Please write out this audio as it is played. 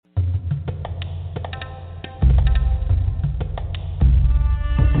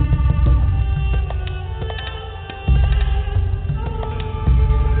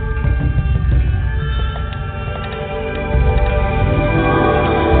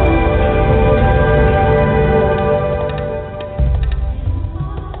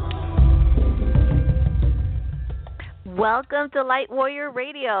Welcome to Light Warrior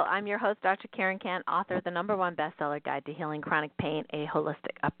Radio. I'm your host, Dr. Karen Kan, author of the #1 bestseller guide to healing chronic pain, A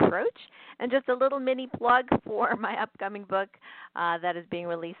Holistic Approach. And just a little mini plug for my upcoming book that is being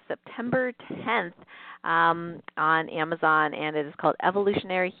released September 10th on Amazon, and it is called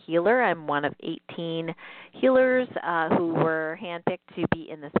Evolutionary Healer. I'm one of 18 healers who were handpicked to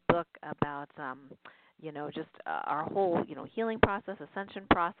be in this book about just our whole, healing process, ascension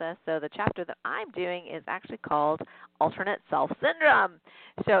process. So the chapter that I'm doing is actually called Alternate Self Syndrome.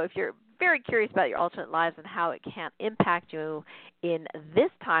 So if you're very curious about your alternate lives and how it can impact you in this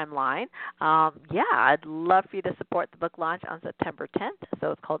timeline, I'd love for you to support the book launch on September 10th.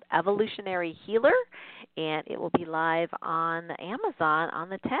 So it's called Evolutionary Healer, and it will be live on Amazon on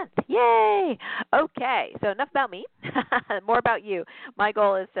the 10th. Yay! Okay, so enough about me, more about you. My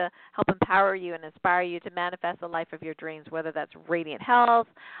goal is to help empower you and inspire you to manifest the life of your dreams, whether that's radiant health,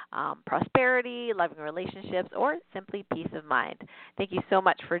 prosperity, loving relationships, or simply peace of mind. Thank you so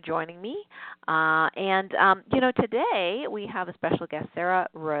much for joining me. Today we have a special guest, Sarah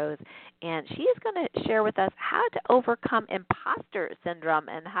Rose, and she is going to share with us how to overcome imposter syndrome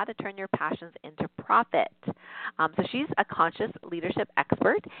and how to turn your passions into profit. So she's a conscious leadership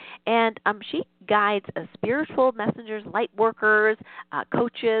expert, and she guides spiritual messengers, light workers,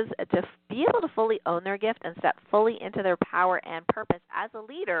 coaches to be able to fully own their gift and step fully into their power and purpose as a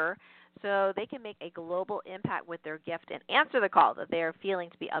leader, so they can make a global impact with their gift and answer the call that they are feeling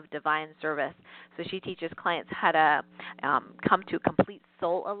to be of divine service. So she teaches clients how to come to complete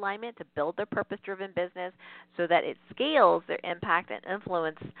soul alignment to build their purpose-driven business so that it scales their impact and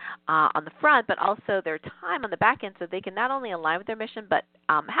influence on the front, but also their time on the back end, so they can not only align with their mission, but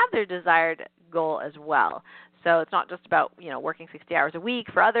have their desired goal as well. So it's not just about, working 60 hours a week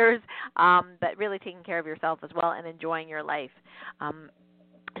for others, but really taking care of yourself as well and enjoying your life.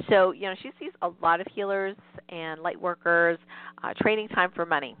 So, she sees a lot of healers and light workers trading time for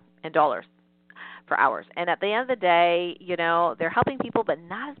money and dollars for hours. And at the end of the day, they're helping people, but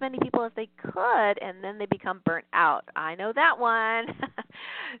not as many people as they could, and then they become burnt out. I know that one.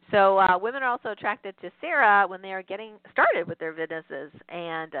 So women are also attracted to Sarah when they are getting started with their businesses,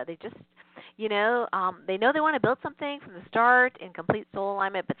 and they just they know they want to build something from the start in complete soul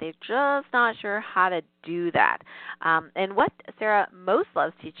alignment, but they're just not sure how to do that. And what Sarah most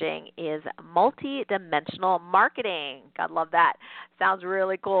loves teaching is multi-dimensional marketing. God love that. Sounds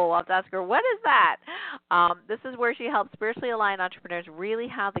really cool. I'll have to ask her, what is that? This is where she helps spiritually aligned entrepreneurs really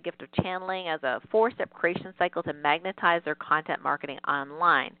have the gift of channeling as a 4-step creation cycle to magnetize their content marketing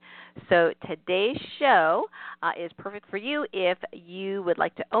online. So today's show is perfect for you if you would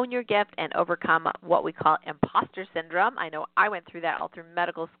like to own your gift and overcome what we call imposter syndrome. I know I went through that all through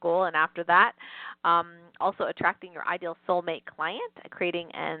medical school and after that. Also attracting your ideal soulmate client,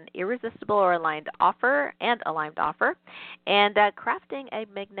 creating an irresistible or aligned offer, and crafting a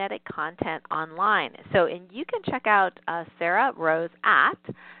magnetic content online. So, and you can check out Sarah Rose at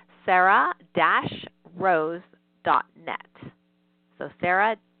sarah-rose.net. So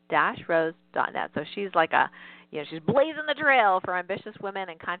sarah-rose.net. So she's like she's blazing the trail for ambitious women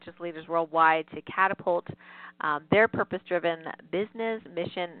and conscious leaders worldwide to catapult their purpose-driven business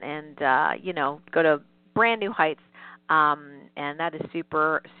mission and, go to brand new heights. And that is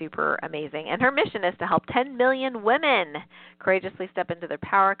super, super amazing. And her mission is to help 10 million women courageously step into their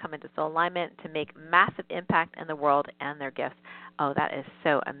power, come into soul alignment to make massive impact in the world and their gifts. Oh, that is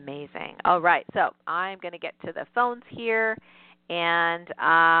so amazing. All right, so I'm going to get to the phones here. And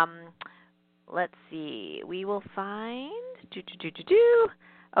let's see. We will find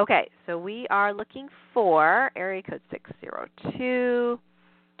Okay, so we are looking for area code 602.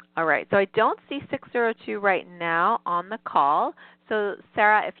 All right, so I don't see 602 right now on the call. So,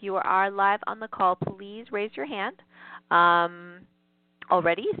 Sarah, if you are live on the call, please raise your hand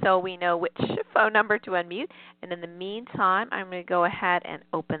already so we know which phone number to unmute. And in the meantime, I'm going to go ahead and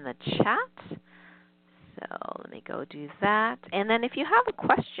open the chat. So let me go do that. And then if you have a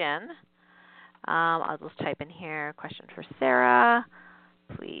question, I'll just type in here, question for Sarah.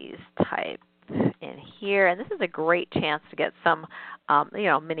 Please type in here. And this is a great chance to get some,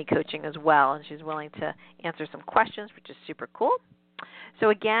 mini coaching as well. And she's willing to answer some questions, which is super cool. So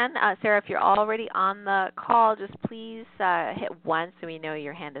again, Sarah, if you're already on the call, just please hit 1 so we know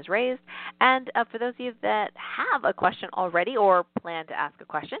your hand is raised. And for those of you that have a question already or plan to ask a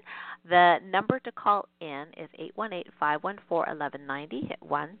question, the number to call in is 818-514-1190. Hit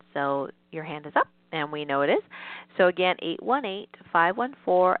 1 so your hand is up and we know it is. So again,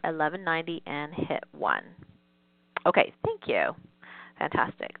 818-514-1190 and hit 1. Okay, thank you.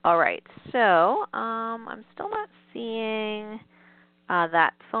 Fantastic. All right, so I'm still not seeing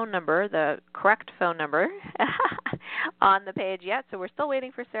that phone number, the correct phone number, on the page yet. So we're still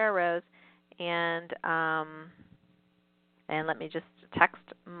waiting for Sarah Rose. And let me just text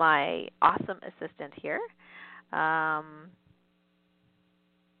my awesome assistant here.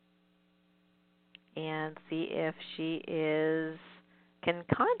 And see if she can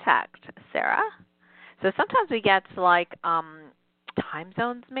contact Sarah. So sometimes we get time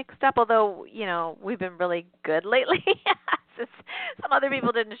zones mixed up, although, we've been really good lately. Some other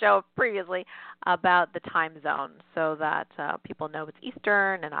people didn't show up previously about the time zone so that people know it's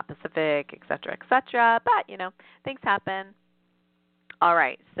Eastern and not Pacific, et cetera, et cetera. But, things happen. All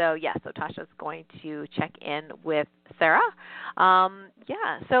right, so Tasha's going to check in with Sarah.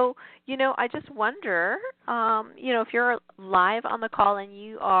 So, I just wonder, if you're live on the call and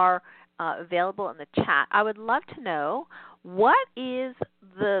you are available in the chat, I would love to know what is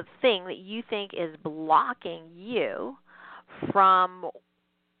the thing that you think is blocking you from,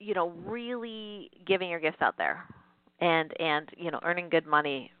 really giving your gifts out there and earning good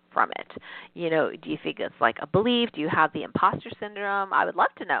money from it. Do you think it's like a belief? Do you have the imposter syndrome? I would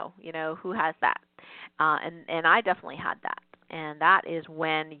love to know, who has that. And I definitely had that. And that is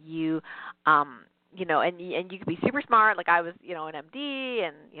when you, and you could be super smart. Like I was, an MD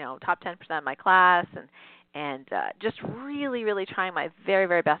and, top 10% of my class and just really, really trying my very,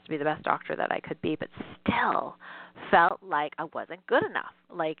 very best to be the best doctor that I could be, but still felt like I wasn't good enough.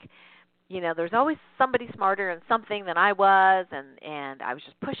 Like, there's always somebody smarter and something than I was, and I was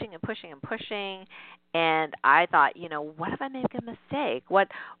just pushing and pushing and pushing, and I thought, what if I make a mistake? What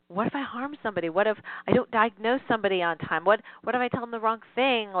if I harm somebody? What if I don't diagnose somebody on time? What if I tell them the wrong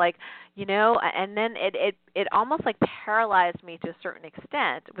thing? Like, and then it almost like paralyzed me to a certain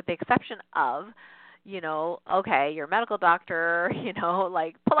extent, with the exception of, okay, you're a medical doctor,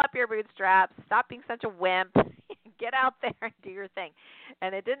 like pull up your bootstraps, stop being such a wimp, get out there and do your thing.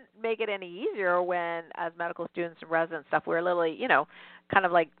 And it didn't make it any easier when, as medical students and residents stuff, we were literally, kind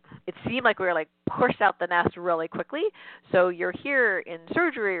of like, it seemed like we were like pushed out the nest really quickly. So you're here in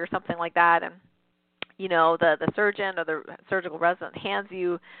surgery or something like that, and, the surgeon or the surgical resident hands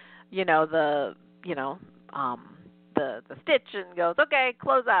you, the stitch and goes, okay,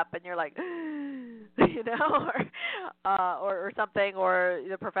 close up, and you're like, or something, or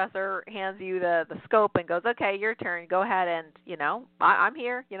the professor hands you the scope and goes, okay, your turn, go ahead and, I'm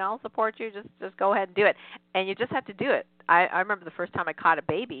here, I'll support you, just go ahead and do it. And you just have to do it. I remember the first time I caught a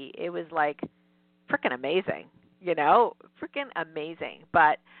baby, it was like freaking amazing, freaking amazing.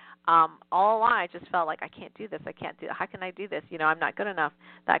 But all along I just felt like I can't do this, how can I do this, I'm not good enough,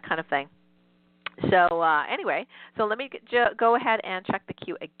 that kind of thing. So anyway, so let me go ahead and check the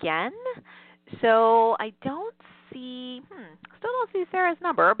queue again. So I don't see, still don't see Sarah's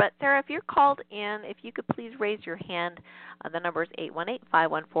number, but Sarah, if you're called in, if you could please raise your hand. The number is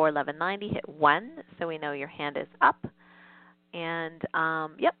 818-514-1190. Hit 1 so we know your hand is up. And,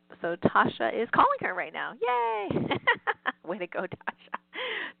 so Tasha is calling her right now. Yay! Way to go, Tasha.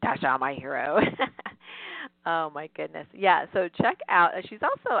 Tasha, my hero. Oh, my goodness. Yeah, so check out. She's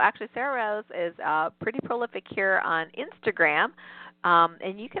also, actually, Sarah Rose is pretty prolific here on Instagram.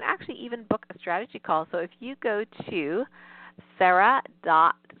 And you can actually even book a strategy call. So if you go to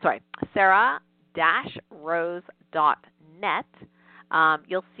sarah-rose.net,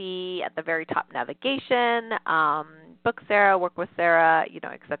 you'll see at the very top navigation, book Sarah, work with Sarah,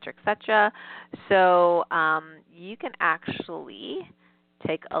 et cetera, et cetera. So you can actually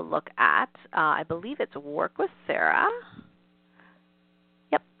take a look at, I believe it's work with Sarah.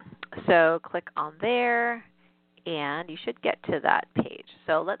 Yep. So click on there, and you should get to that page.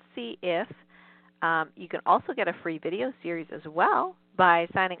 So let's see if you can also get a free video series as well by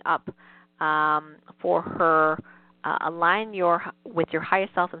signing up for her Align with Your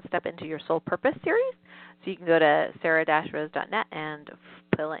Highest Self and Step into Your Soul Purpose series. So you can go to sarah-rose.net and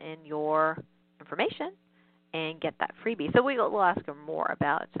fill in your information and get that freebie. So we'll ask her more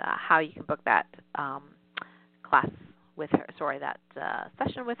about how you can book that class with her, that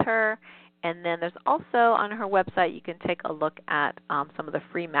session with her. And then there's also on her website, you can take a look at some of the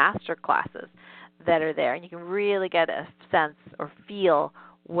free master classes that are there. And you can really get a sense or feel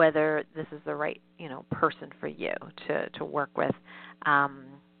whether this is the right, person for you to work with.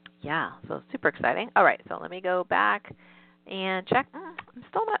 So super exciting. All right, so let me go back and check. I'm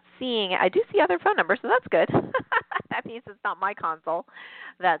still not seeing it. I do see other phone numbers, so that's good. That means it's not my console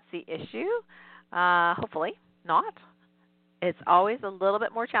that's the issue. Hopefully not. It's always a little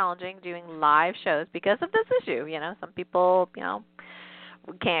bit more challenging doing live shows because of this issue. Some people,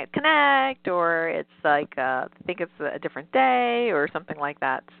 can't connect, or it's like think it's a different day or something like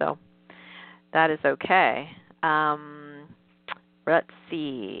that. So that is okay. let's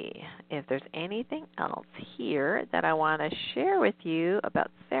see if there's anything else here that I want to share with you about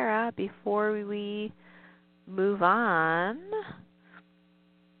Sarah before we move on.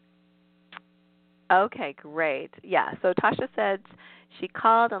 Okay, great. Yeah, so Tasha said she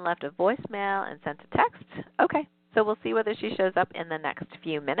called and left a voicemail and sent a text. Okay, so we'll see whether she shows up in the next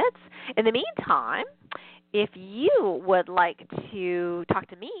few minutes. In the meantime, if you would like to talk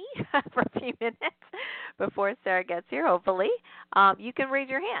to me for a few minutes before Sarah gets here, hopefully, you can raise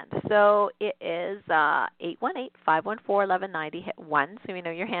your hand. So it is 818-514-1190. Hit 1 so we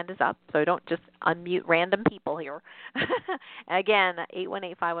know your hand is up, so don't just unmute random people here. Again,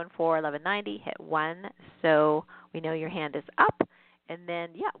 818-514-1190. Hit 1 so we know your hand is up. And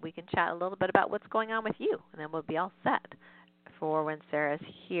then, yeah, we can chat a little bit about what's going on with you, and then we'll be all set for when Sarah's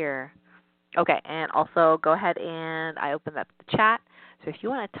here. Okay, and also go ahead and I opened up the chat. So if you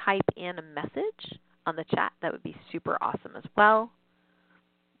want to type in a message on the chat, that would be super awesome as well.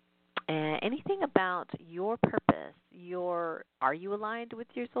 And anything about your purpose, are you aligned with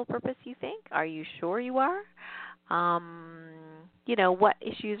your soul purpose, you think? Are you sure you are? What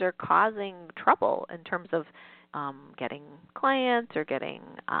issues are causing trouble in terms of getting clients or getting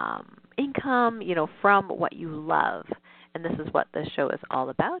income, from what you love. And this is what this show is all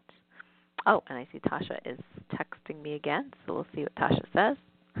about. Oh, and I see Tasha is texting me again, so we'll see what Tasha says.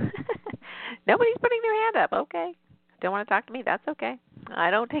 Nobody's putting their hand up. Okay. Don't want to talk to me? That's okay. I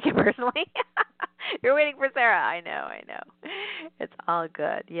don't take it personally. You're waiting for Sarah. I know. It's all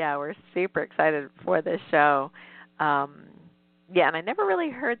good. Yeah, we're super excited for this show. Yeah, and I never really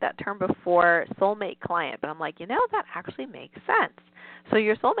heard that term before, soulmate client, but I'm like, that actually makes sense. So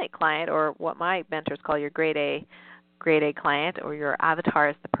your soulmate client, or what my mentors call your grade A client, or your avatar,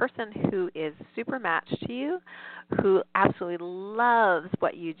 is the person who is super matched to you, who absolutely loves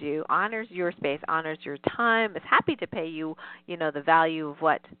what you do, honors your space, honors your time, is happy to pay you, the value of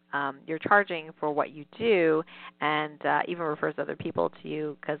what you're charging for what you do, and even refers other people to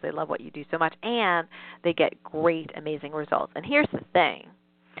you because they love what you do so much, and they get great, amazing results. And here's the thing,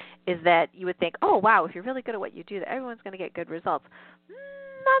 is that you would think, oh, wow, if you're really good at what you do, that everyone's going to get good results.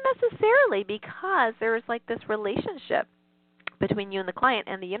 Not necessarily, because there is like this relationship between you and the client,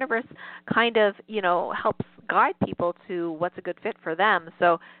 and the universe kind of, helps guide people to what's a good fit for them.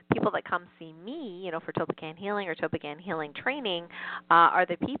 So people that come see me, for Topican Healing or Topican Healing training, are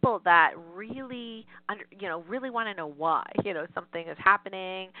the people that really, really want to know why, something is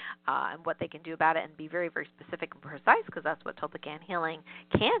happening and what they can do about it, and be very, very specific and precise, because that's what Topican Healing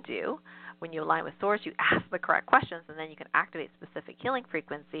can do. When you align with Source, you ask the correct questions, and then you can activate specific healing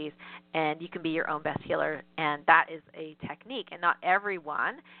frequencies, and you can be your own best healer. And that is a technique, and not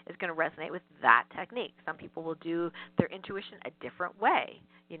everyone is going to resonate with that technique. Some people will do their intuition a different way.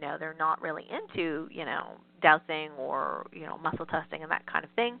 They're not really into, dowsing or, muscle testing and that kind of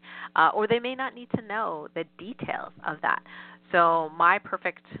thing, or they may not need to know the details of that. So my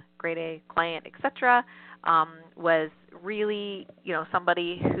perfect grade A client, etc., was really,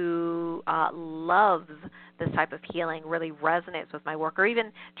 somebody who loves this type of healing, really resonates with my work, or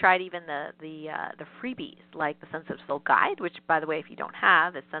even tried the freebies, like the Sensitive Soul Guide, which, by the way, if you don't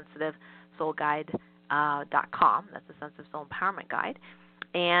have, is sensitivesoulguide.com. That's the Sensitive Soul Empowerment Guide.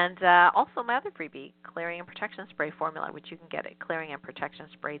 And also my other freebie, Clearing and Protection Spray Formula, which you can get at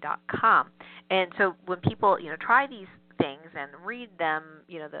clearingandprotectionspray.com. And so when people, try these things and read them,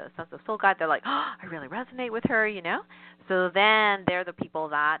 the Sensitive Soul Guide, they're like, oh, I really resonate with her, So then they're the people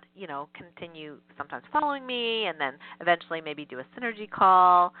that, continue sometimes following me, and then eventually maybe do a synergy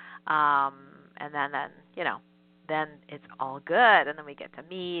call, and then then it's all good, and then we get to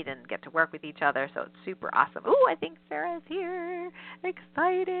meet and get to work with each other, so it's super awesome. Ooh, I think Sarah's here.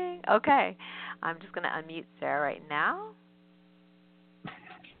 Exciting. Okay, I'm just going to unmute Sarah right now.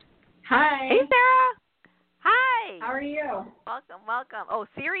 Hi. Hey, Sarah. Hi. How are you? Welcome. Oh,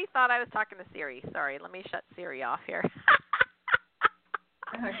 Siri thought I was talking to Siri. Sorry, let me shut Siri off here.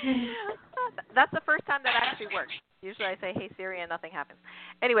 Okay. That's the first time that actually works. Usually I say, hey, Siri, and nothing happens.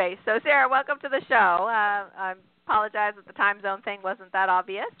 Anyway, so Sarah, welcome to the show. I apologize that the time zone thing wasn't that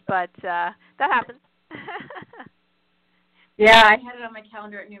obvious, but that happens. Yeah, I had it on my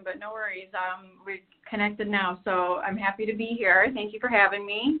calendar at noon, but no worries. We're connected now, so I'm happy to be here. Thank you for having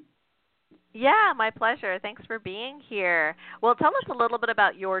me. Yeah, my pleasure. Thanks for being here. Well, tell us a little bit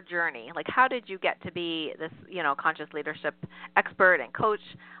about your journey. Like, how did you get to be this, conscious leadership expert and coach?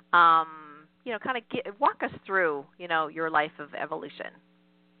 Kind of walk us through, your life of evolution.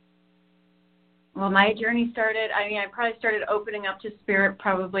 Well, my journey started, I probably started opening up to spirit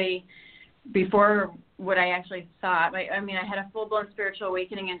probably before what I actually thought. I had a full-blown spiritual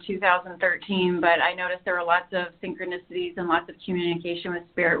awakening in 2013, but I noticed there were lots of synchronicities and lots of communication with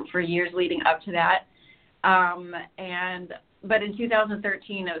spirit for years leading up to that. But in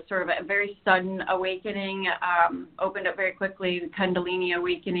 2013, it was sort of a very sudden awakening, opened up very quickly, the Kundalini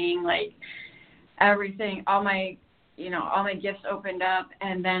awakening, like everything, all my gifts opened up,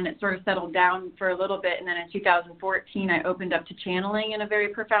 and then it sort of settled down for a little bit. And then in 2014, I opened up to channeling in a very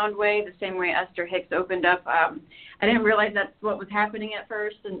profound way, the same way Esther Hicks opened up. I didn't realize that's what was happening at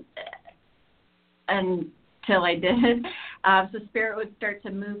first, until I did. So spirit would start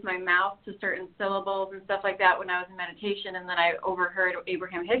to move my mouth to certain syllables and stuff like that when I was in meditation. And then I overheard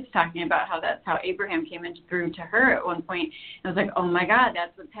Abraham Hicks talking about how that's how Abraham came through to her at one point. And I was like, oh my God,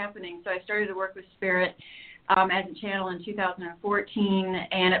 that's what's happening. So I started to work with spirit as a channel in 2014,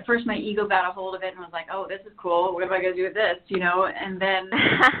 and at first my ego got a hold of it and was like, oh, this is cool, what am I going to do with this, and then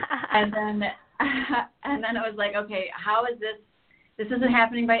and then it was like, okay, how is this isn't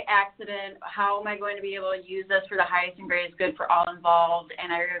happening by accident, how am I going to be able to use this for the highest and greatest good for all involved?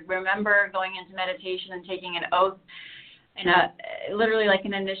 And I remember going into meditation and taking an oath, literally like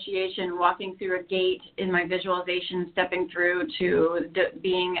an initiation, walking through a gate in my visualization, stepping through to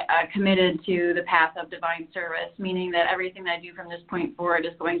being committed to the path of divine service, meaning that everything that I do from this point forward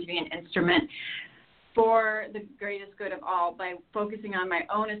is going to be an instrument for the greatest good of all, by focusing on my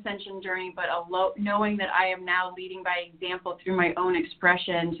own ascension journey, but knowing that I am now leading by example through my own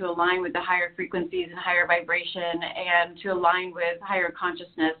expression to align with the higher frequencies and higher vibration, and to align with higher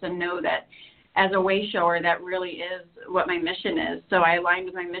consciousness, and know that as a way shower, that really is what my mission is. So I aligned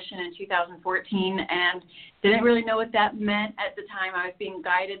with my mission in 2014 and didn't really know what that meant at the time. I was being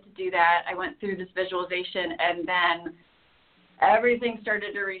guided to do that. I went through this visualization, and then everything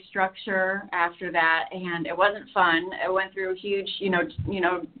started to restructure after that, and it wasn't fun. I went through huge,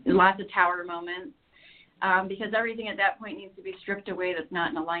 lots of tower moments. Because everything at that point needs to be stripped away that's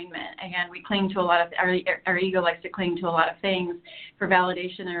not in alignment. Again, we cling to a lot of, our ego likes to cling to a lot of things for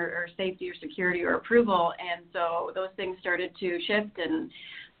validation or safety or security or approval, and so those things started to shift, and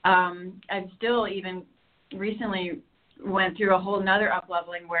I've still even recently went through a whole nother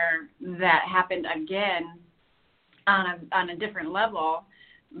up-leveling where that happened again on a different level,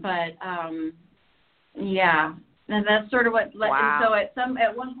 but yeah, and that's sort of what, wow. And so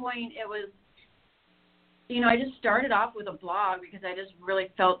at one point it was, I just started off with a blog because I just really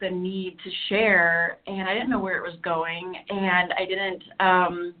felt the need to share, and I didn't know where it was going, and I didn't,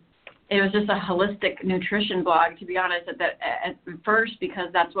 it was just a holistic nutrition blog, to be honest, at first, because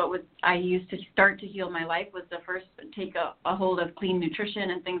that's what I used to start to heal my life, was to first take a hold of clean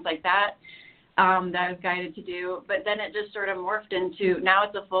nutrition and things like that, that I was guided to do. But then it just sort of morphed into, now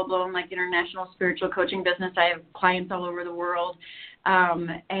it's a full-blown, like, international spiritual coaching business. I have clients all over the world, and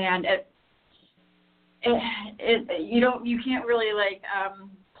you can't really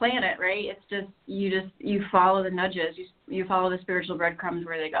plan it, right? It's just you follow the nudges, you follow the spiritual breadcrumbs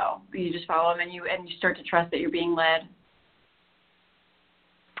where they go. You just follow them, and you start to trust that you're being led.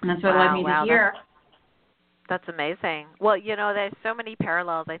 And that's what led me to here. That's amazing. Well, there's so many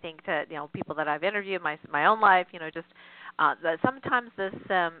parallels, I think, to people that I've interviewed, my own life. Sometimes this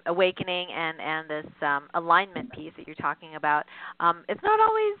awakening and this alignment piece that you're talking about, it's not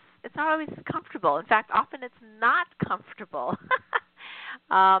always comfortable. In fact, often it's not comfortable.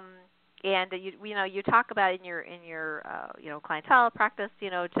 And you talk about in your clientele practice,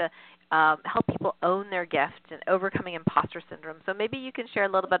 to help people own their gift and overcoming imposter syndrome. So maybe you can share a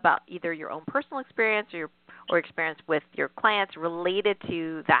little bit about either your own personal experience or experience with your clients related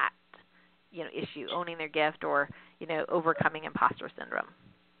to that, issue, owning their gift, or overcoming imposter syndrome.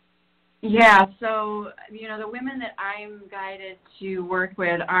 Yeah, so, the women that I'm guided to work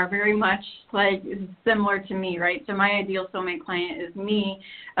with are very much similar to me, right? So my ideal soulmate client is me,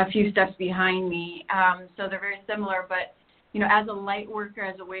 a few steps behind me. So they're very similar, but, as a light worker,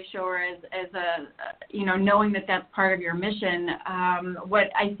 as a way shower, as a, knowing that that's part of your mission, what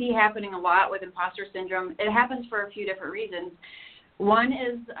I see happening a lot with imposter syndrome, it happens for a few different reasons. One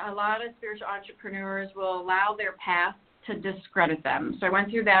is a lot of spiritual entrepreneurs will allow their past to discredit them. So I went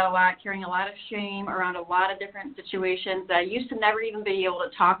through that a lot, carrying a lot of shame around a lot of different situations that I used to never even be able to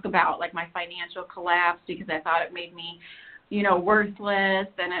talk about, like my financial collapse, because I thought it made me, worthless,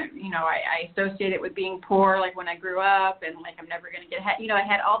 and I associate it with being poor, like when I grew up, and I'm never going to get ahead. I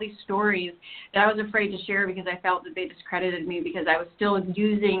had all these stories that I was afraid to share because I felt that they discredited me, because I was still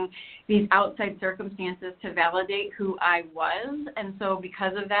using these outside circumstances to validate who I was. And so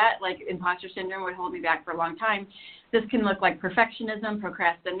because of that, like imposter syndrome would hold me back for a long time. This can look like perfectionism,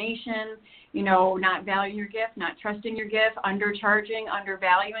 procrastination, not valuing your gift, not trusting your gift, undercharging,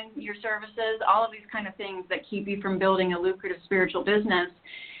 undervaluing your services, all of these kind of things that keep you from building a lucrative spiritual business,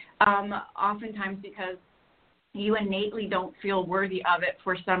 oftentimes because you innately don't feel worthy of it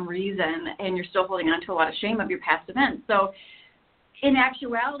for some reason, and you're still holding on to a lot of shame of your past events. So in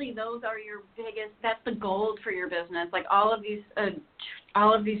actuality, those are your biggest, that's the gold for your business. Like all of these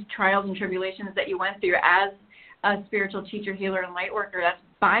trials and tribulations that you went through as a spiritual teacher, healer, and light worker, that's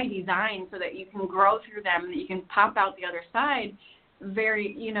by design so that you can grow through them and that you can pop out the other side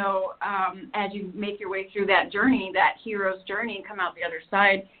as you make your way through that journey, that hero's journey, and come out the other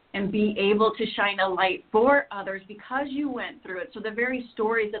side and be able to shine a light for others because you went through it. So the very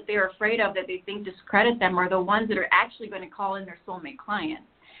stories that they're afraid of, that they think discredit them, are the ones that are actually going to call in their soulmate clients.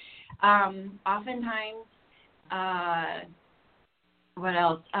 Oftentimes, what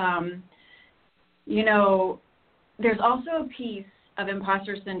else? There's also a piece of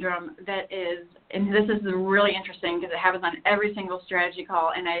imposter syndrome that is, and this is really interesting because it happens on every single strategy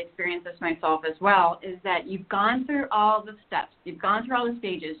call, and I experience this myself as well, is that you've gone through all the steps, you've gone through all the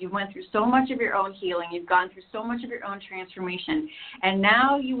stages, you went through so much of your own healing, you've gone through so much of your own transformation, and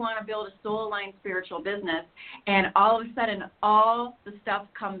now you want to build a soul-aligned spiritual business, and all of a sudden all the stuff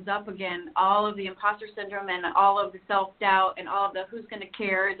comes up again, all of the imposter syndrome and all of the self-doubt and all of the who's going to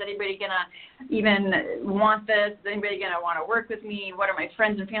care, is anybody going to even want this, is anybody going to want to work with me, what are my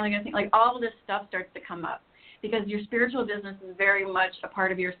friends and family going to think, like all of this stuff starts to come up because your spiritual business is very much a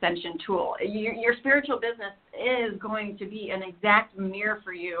part of your ascension tool. Your spiritual business is going to be an exact mirror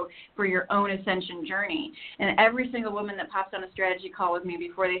for you for your own ascension journey. And every single woman that pops on a strategy call with me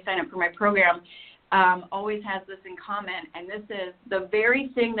before they sign up for my program always has this in common, and this is the very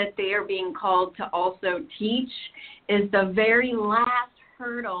thing that they are being called to also teach is the very last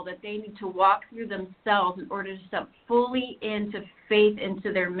hurdle that they need to walk through themselves in order to step fully into faith,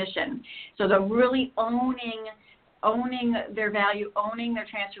 into their mission. So they're really owning their value, owning their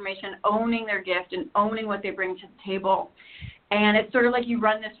transformation, owning their gift, and owning what they bring to the table. And it's sort of like you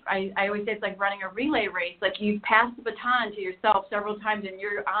run this, I always say it's like running a relay race. Like you pass the baton to yourself several times and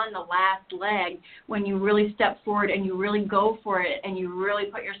you're on the last leg when you really step forward and you really go for it and you really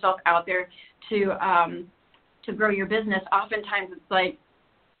put yourself out there to grow your business. Oftentimes it's like,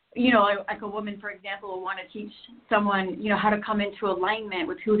 like a woman, for example, will want to teach someone, how to come into alignment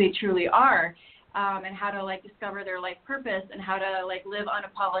with who they truly are, and how to discover their life purpose and how to live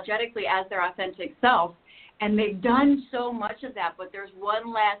unapologetically as their authentic self. And they've done so much of that, but there's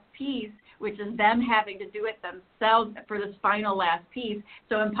one last piece, which is them having to do it themselves for this final last piece.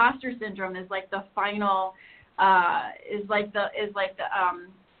 So imposter syndrome is like the final, is like the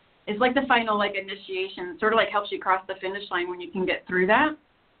final initiation. Sort of helps you cross the finish line when you can get through that.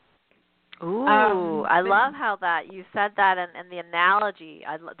 Ooh, I love how that you said that and the analogy,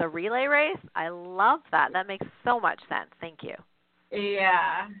 the relay race. I love that. That makes so much sense. Thank you.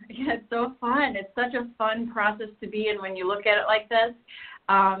 Yeah, it's so fun. It's such a fun process to be in when you look at it like this.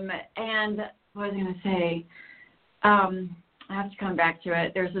 And what was I going to say? I have to come back to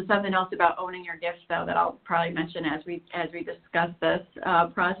it. There's something else about owning your gifts, though, that I'll probably mention as we discuss this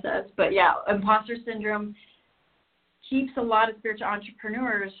process. But yeah, imposter syndrome keeps a lot of spiritual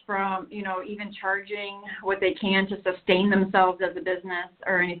entrepreneurs from, even charging what they can to sustain themselves as a business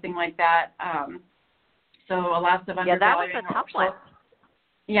or anything like that. So a lot of undervaluing. Yeah, that was a tough one.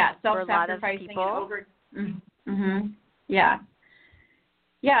 Yeah, self-sacrificing and over. Mm-hmm. Yeah.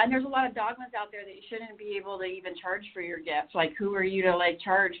 Yeah, and there's a lot of dogmas out there that you shouldn't be able to even charge for your gift. Like, who are you to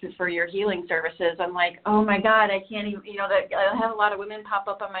charge for your healing services? I'm like, oh my God, I can't even. That I have a lot of women pop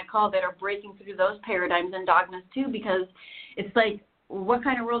up on my call that are breaking through those paradigms and dogmas too, because it's like, what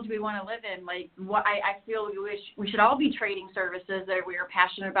kind of world do we want to live in? What I feel we should all be trading services that we are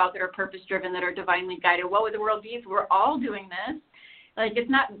passionate about, that are purpose-driven, that are divinely guided. What would the world be if we're all doing this? It's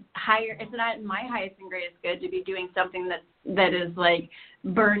not my highest and greatest good to be doing something that is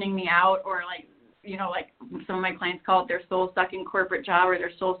burning me out, or some of my clients call it their soul-sucking corporate job or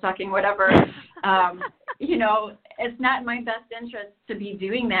their soul-sucking whatever. It's not in my best interest to be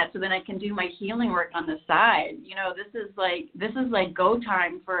doing that, so then I can do my healing work on the side. This is go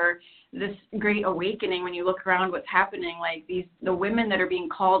time for this great awakening. When you look around what's happening, the women that are being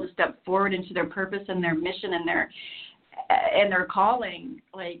called to step forward into their purpose and their mission and their calling,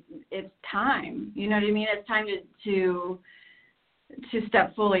 it's time. You know what I mean? It's time to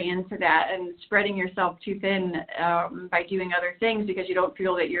step fully into that, and spreading yourself too thin by doing other things because you don't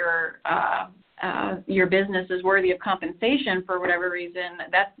feel that you're your business is worthy of compensation for whatever reason,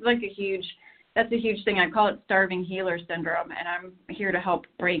 that's a huge thing. I call it starving healer syndrome, and I'm here to help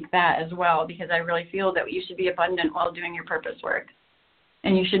break that as well, because I really feel that you should be abundant while doing your purpose work.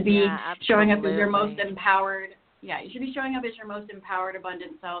 And you should be showing up as your most empowered. Yeah, you should be showing up as your most empowered,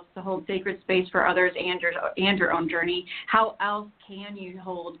 abundant self to hold sacred space for others and your own journey. How else can you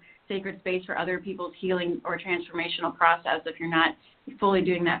hold sacred space for other people's healing or transformational process if you're not fully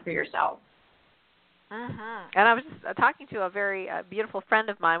doing that for yourself? Mm-hmm. And I was just talking to a very beautiful friend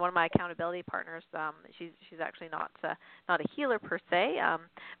of mine, one of my accountability partners. She's actually not a healer per se,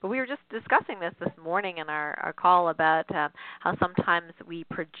 but we were just discussing this morning in our call about how sometimes we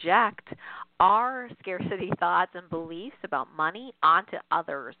project our scarcity thoughts and beliefs about money onto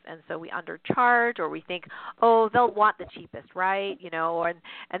others, and so we undercharge, or we think, oh, they'll want the cheapest, right?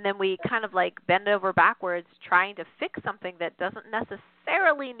 And then we kind of like bend over backwards trying to fix something that doesn't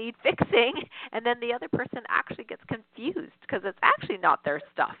necessarily need fixing, and then the other person actually gets confused because it's actually not their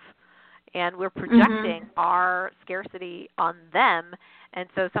stuff, and we're projecting our scarcity on them, and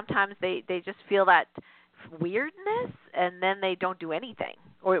so sometimes they just feel that weirdness, and then they don't do anything,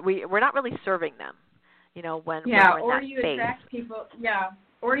 or we're not really serving them, when we're in that space.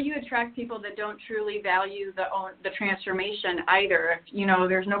 Or you attract people that don't truly value the transformation either. If,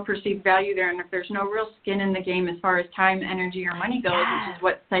 there's no perceived value there, and if there's no real skin in the game as far as time, energy, or money goes,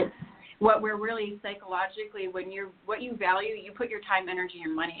 which is what we're really psychologically, what you value, you put your time, energy,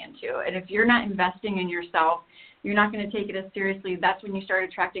 and money into. And if you're not investing in yourself, you're not going to take it as seriously. That's when you start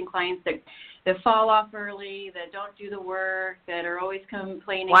attracting clients that fall off early, that don't do the work, that are always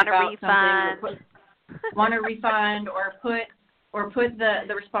complaining about something, want a refund, or put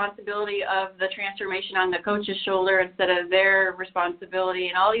the responsibility of the transformation on the coach's shoulder instead of their responsibility,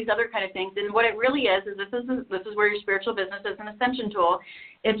 and all these other kind of things. And what it really is this is where your spiritual business is an ascension tool.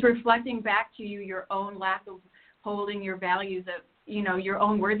 It's reflecting back to you your own lack of holding your values of, your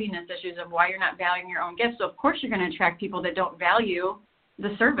own worthiness issues of why you're not valuing your own gifts. So of course you're going to attract people that don't value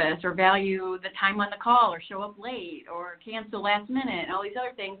the service or value the time on the call or show up late or cancel last minute and all these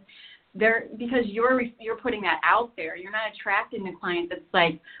other things. Because you're putting that out there. You're not attracting the client that's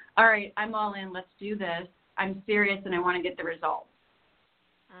like, all right, I'm all in, let's do this. I'm serious and I want to get the results.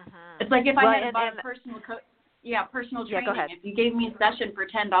 Mm-hmm. It's like if I had bought a personal training. Go ahead. If you gave me a session for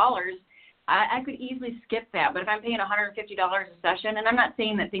 $10, I could easily skip that. But if I'm paying $150 a session, and I'm not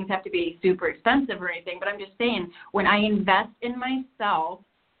saying that things have to be super expensive or anything, but I'm just saying when I invest in myself,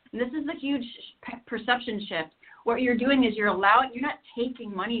 and this is a huge perception shift. What you're doing is you're not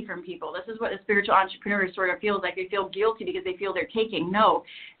taking money from people. This is what a spiritual entrepreneur sort of feels like. They feel guilty because they feel they're taking. No,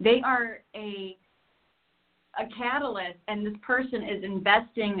 they are a catalyst, and this person is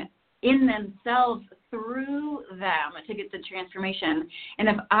investing in themselves through them to get the transformation. And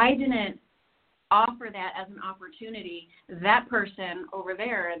if I didn't offer that as an opportunity, that person over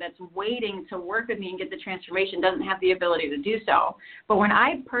there that's waiting to work with me and get the transformation doesn't have the ability to do so. But when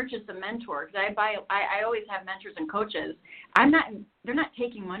I purchase a mentor, because I always have mentors and coaches, they're not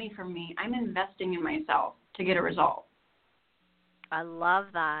taking money from me. I'm investing in myself to get a result. I love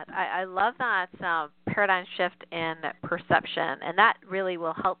that. I love that paradigm shift in perception, and that really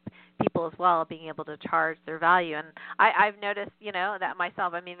will help people as well being able to charge their value. And I've noticed, that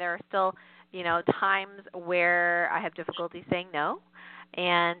myself. I mean, there are still, times where I have difficulty saying no.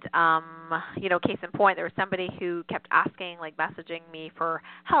 And, case in point, there was somebody who kept asking, messaging me for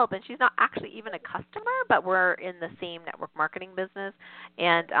help, and she's not actually even a customer, but we're in the same network marketing business.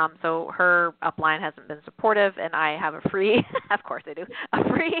 And so her upline hasn't been supportive, and I have a free, of course I do, a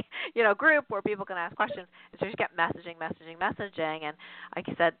free, group where people can ask questions. And so she kept messaging. And like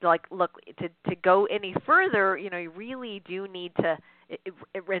I said, look, to go any further, you really do need to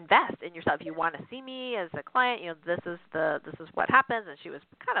invest in yourself. If you want to see me as a client, this is what happens. And she was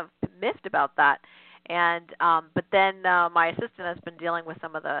kind of miffed about that. And but then my assistant has been dealing with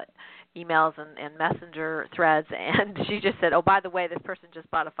some of the emails and messenger threads, and she just said, oh, by the way, this person just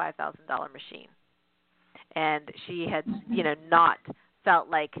bought a $5,000 machine, and she had not felt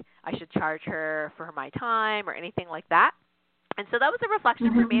like I should charge her for my time or anything like that. And so that was a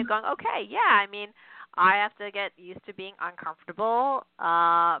reflection for me of going, okay, yeah, I mean, I have to get used to being uncomfortable,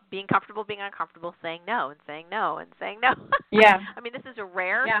 being uncomfortable, saying no and saying no and saying no. Yeah. I mean, this is a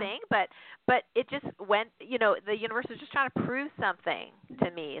rare thing, but it just went, the universe was just trying to prove something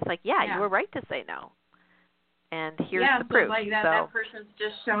to me. It's like, you were right to say no. And here's the proof. That person's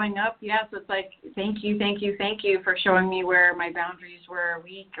just showing up. Yes, it's like, thank you for showing me where my boundaries were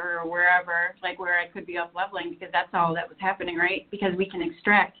weak or wherever, where I could be up-leveling, because that's all that was happening, right? Because we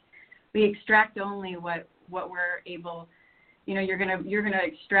extract only what we're able you're gonna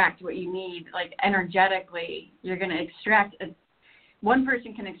extract what you need, like energetically. You're gonna extract one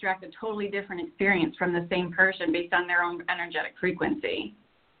person can extract a totally different experience from the same person based on their own energetic frequency.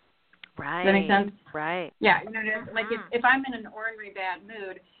 Right. Does that make sense? Right. Yeah. Like if I'm in an ornery bad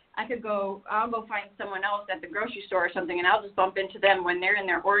mood, I'll go find someone else at the grocery store or something, and I'll just bump into them when they're in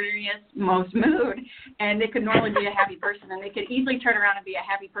their orneriest, most mood, and they could normally be a happy person, and they could easily turn around and be a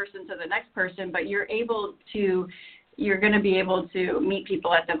happy person to the next person, but you're going to be able to meet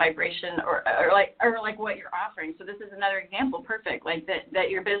people at the vibration or like what you're offering. So this is another example, perfect, like that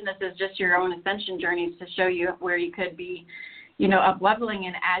your business is just your own ascension journeys to show you where you could be, up leveling,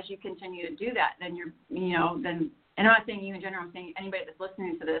 and as you continue to do that, then and I'm not saying you in general, I'm saying anybody that's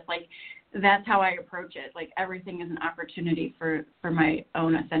listening to this, like that's how I approach it. Like everything is an opportunity for my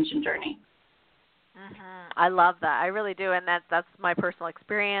own ascension journey. Mm-hmm. I love that. I really do, and that's my personal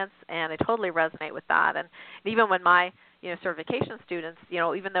experience, and I totally resonate with that. And even when my certification students,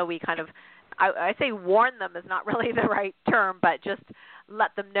 even though we kind of, I say warn them is not really the right term, but just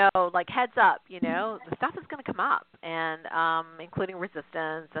let them know, like heads up, the stuff is going to come up, and including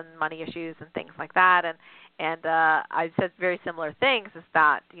resistance and money issues and things like that. And I said very similar things, is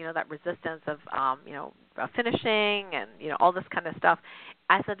that that resistance of finishing and all this kind of stuff.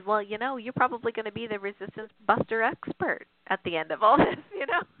 I said, well, you're probably going to be the resistance buster expert at the end of all this,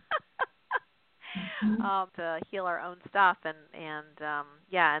 to heal our own stuff, and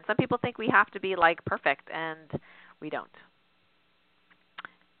some people think we have to be like perfect, and we don't.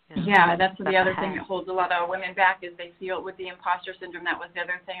 Yeah, that's the other thing that holds a lot of women back, is they feel with the imposter syndrome. That was the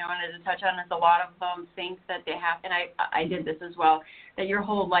other thing I wanted to touch on, is a lot of them think that they have, and I did this as well, that your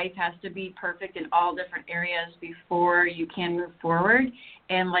whole life has to be perfect in all different areas before you can move forward.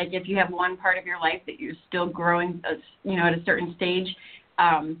 And like if you have one part of your life that you're still growing, at a certain stage,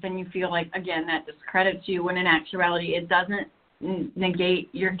 then you feel like, again, that discredits you, when in actuality it doesn't negate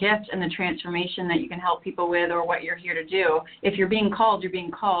your gift and the transformation that you can help people with, or what you're here to do. If you're being called, you're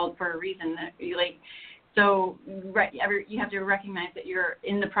being called for a reason. So you have to recognize that you're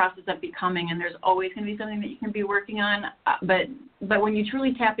in the process of becoming, and there's always going to be something that you can be working on. But when you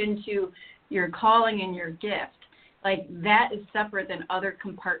truly tap into your calling and your gift, like that is separate than other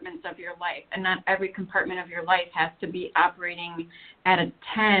compartments of your life, and not every compartment of your life has to be operating at a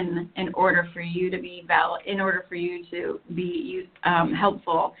 10 in order for you to be valid, in order for you to be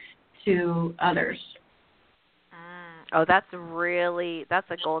helpful to others. Oh, that's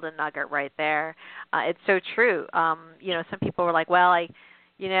a golden nugget right there. It's so true. Some people were like, well,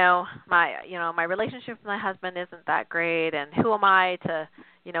 my relationship with my husband isn't that great, and who am I to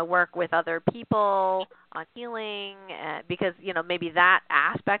work with other people on healing, because maybe that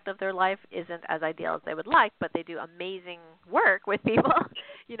aspect of their life isn't as ideal as they would like, but they do amazing work with people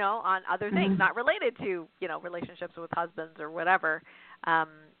on other things not related to relationships with husbands or whatever,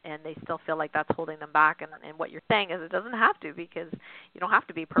 and they still feel like that's holding them back. And what you're saying is it doesn't have to, because you don't have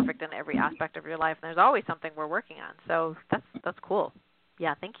to be perfect in every aspect of your life, and there's always something we're working on. So that's cool.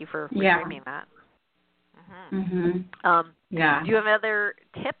 Yeah, thank you for reframing that. Do you have other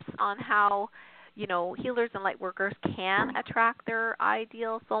tips on how, healers and light workers can attract their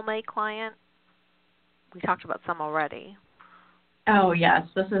ideal soulmate client? We talked about some already. Oh, yes.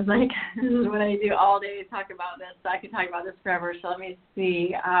 This is what I do all day, talk about this. I could talk about this forever, so let me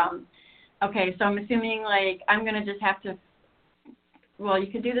see. Okay, so I'm assuming, I'm going to just have to, well,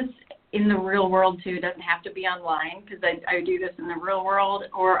 you could do this in the real world, too. It doesn't have to be online, because I do this in the real world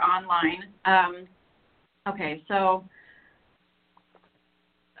or online. Okay, so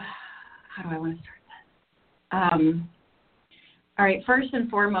how do I want to start that? All right, first and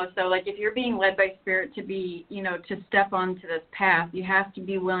foremost, though, if you're being led by Spirit to be, to step onto this path, you have to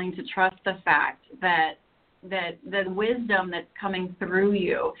be willing to trust the fact that the wisdom that's coming through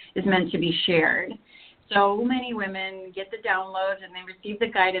you is meant to be shared. So many women get the downloads and they receive the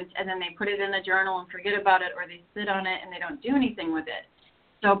guidance, and then they put it in a journal and forget about it, or they sit on it and they don't do anything with it.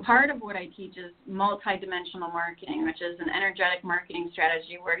 So part of what I teach is multidimensional marketing, which is an energetic marketing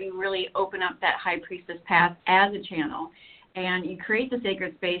strategy where you really open up that high priestess path as a channel, and you create the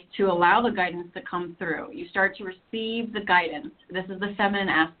sacred space to allow the guidance to come through. You start to receive the guidance. This is the feminine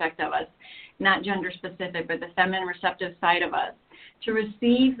aspect of us, not gender specific, but the feminine receptive side of us, to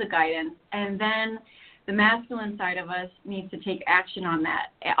receive the guidance, and then the masculine side of us needs to take action on that.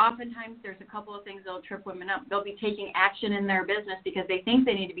 Oftentimes, there's a couple of things that will trip women up. They'll be taking action in their business because they think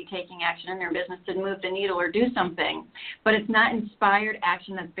they need to be taking action in their business to move the needle or do something, but it's not inspired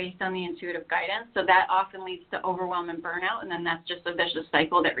action that's based on the intuitive guidance, so that often leads to overwhelm and burnout, and then that's just a vicious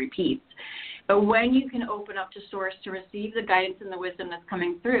cycle that repeats. But when you can open up to source to receive the guidance and the wisdom that's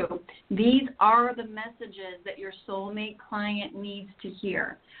coming through, these are the messages that your soulmate client needs to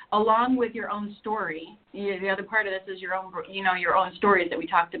hear, along with your own story. The other part of this is your own, your own stories that we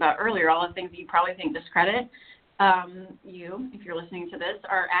talked about earlier. All the things that you probably think discredit you, if you're listening to this,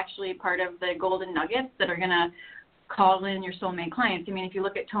 are actually part of the golden nuggets that are going to call in your soulmate clients. I mean, if you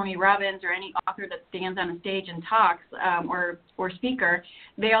look at Tony Robbins or any author that stands on a stage and talks or speaker,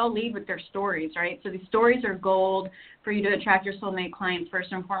 they all lead with their stories, right? So these stories are gold for you to attract your soulmate clients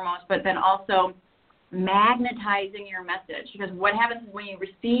first and foremost, but then also magnetizing your message, because what happens is when you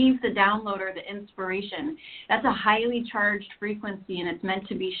receive the download or the inspiration, that's a highly charged frequency, and it's meant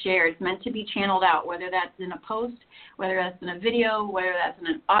to be shared. It's meant to be channeled out, whether that's in a post, whether that's in a video, whether that's in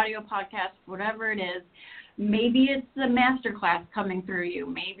an audio podcast, whatever it is. Maybe it's a masterclass coming through you.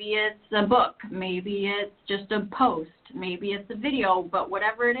 Maybe it's a book. Maybe it's just a post. Maybe it's a video. But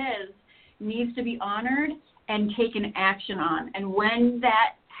whatever it is needs to be honored and taken action on. And when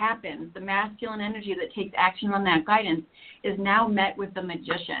that happens, the masculine energy that takes action on that guidance is now met with the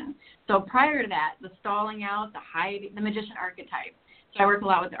magician. So prior to that, the stalling out, the magician archetype. So I work a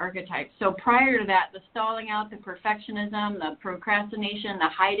lot with the archetypes. So prior to that, the stalling out, the perfectionism, the procrastination, the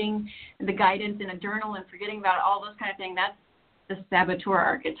hiding the guidance in a journal and forgetting about it, all those kind of things, that's the saboteur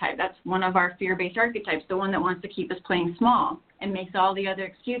archetype. That's one of our fear-based archetypes, the one that wants to keep us playing small and makes all the other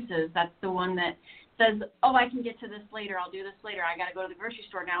excuses. That's the one that says, oh, I can get to this later, I'll do this later, I got to go to the grocery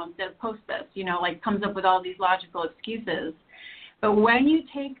store now instead of post this, comes up with all these logical excuses. But when you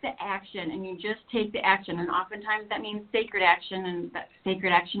take the action, and you just take the action, and oftentimes that means sacred action, and that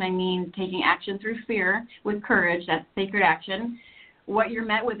sacred action I mean taking action through fear with courage, that's sacred action, what you're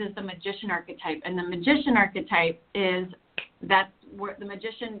met with is the magician archetype. And the magician archetype that's where the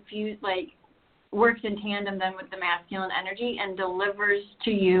magician works in tandem then with the masculine energy and delivers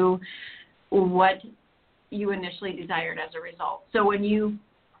to you what you initially desired as a result. So when you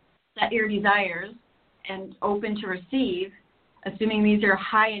set your desires and open to receive, assuming these are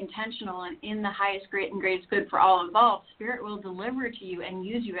high intentional and in the highest great and greatest good for all involved, Spirit will deliver to you and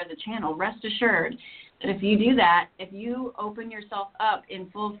use you as a channel. Rest assured that if you do that, if you open yourself up in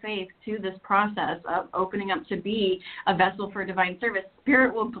full faith to this process of opening up to be a vessel for divine service,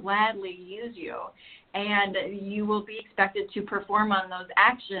 Spirit will gladly use you. And you will be expected to perform on those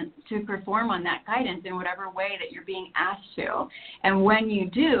actions, to perform on that guidance in whatever way that you're being asked to. And when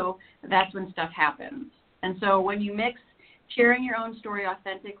you do, that's when stuff happens. And so when you mix sharing your own story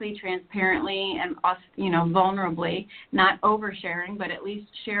authentically, transparently, and vulnerably, not oversharing, but at least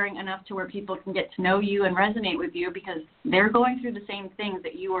sharing enough to where people can get to know you and resonate with you because they're going through the same things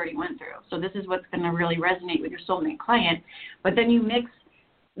that you already went through. So this is what's going to really resonate with your soulmate client. But then you mix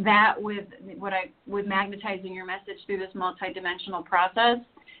that with magnetizing your message through this multidimensional process,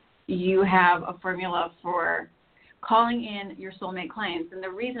 you have a formula for calling in your soulmate clients. And the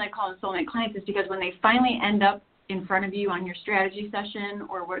reason I call them soulmate clients is because when they finally end up in front of you on your strategy session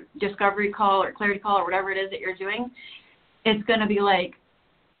or discovery call or clarity call or whatever it is that you're doing, it's going to be like,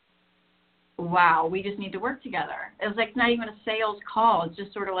 wow, we just need to work together. It's like not even a sales call. It's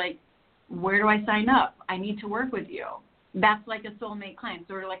just sort of like, where do I sign up? I need to work with you. That's like a soulmate client,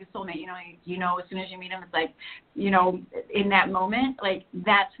 sort of like a soulmate. As soon as you meet them, it's like, in that moment, like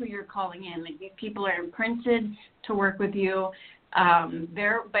that's who you're calling in. Like these people are imprinted to work with you.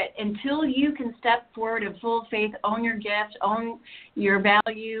 But until you can step forward in full faith, own your gift, own your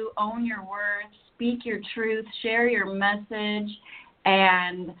value, own your worth, speak your truth, share your message,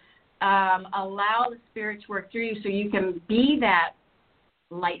 and allow the Spirit to work through you so you can be that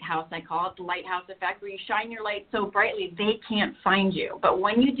lighthouse, I call it the lighthouse effect, where you shine your light so brightly they can't find you. But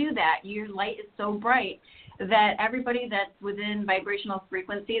when you do that, your light is so bright that everybody that's within vibrational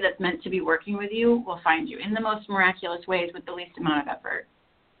frequency that's meant to be working with you will find you in the most miraculous ways with the least amount of effort.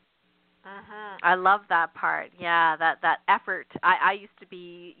 Mm-hmm. I love that part. Yeah, that effort. I used to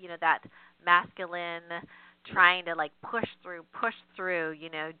be, that masculine trying to push through,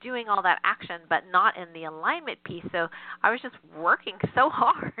 doing all that action, but not in the alignment piece. So I was just working so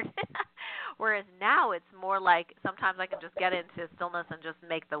hard. Whereas now it's more like sometimes I can just get into stillness and just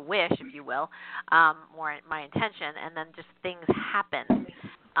make the wish, if you will, more my intention, and then just things happen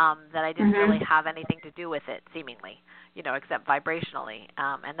that I didn't really have anything to do with it, seemingly, except vibrationally.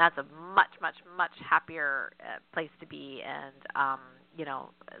 And that's a much, much, much happier place to be. And,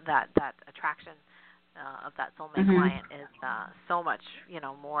 that attraction of that soulmate client is so much,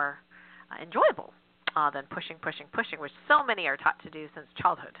 more enjoyable than pushing, which so many are taught to do since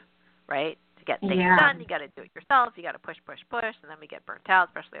childhood, right? To get things done, you got to do it yourself. You got to push, and then we get burnt out,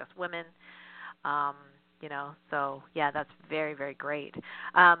 especially us women. So yeah, that's very, very great.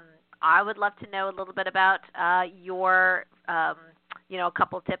 I would love to know a little bit about your, a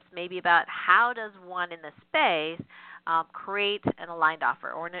couple of tips maybe about how does one in the space create an aligned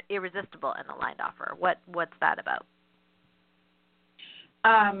offer or an irresistible and aligned offer. What's that about?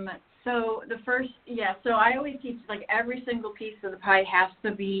 So so I always teach like every single piece of the pie has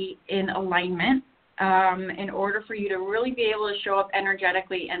to be in alignment in order for you to really be able to show up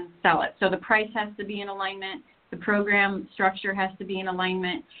energetically and sell it. So the price has to be in alignment. The program structure has to be in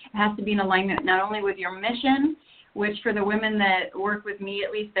alignment. It has to be in alignment not only with your mission, which for the women that work with me,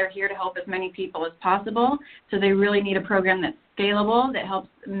 at least they're here to help as many people as possible. So they really need a program that's scalable, that helps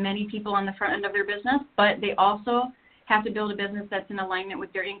many people on the front end of their business, but they also have to build a business that's in alignment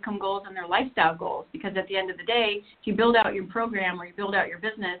with their income goals and their lifestyle goals, because at the end of the day, if you build out your program or you build out your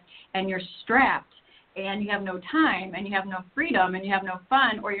business and you're strapped and you have no time and you have no freedom and you have no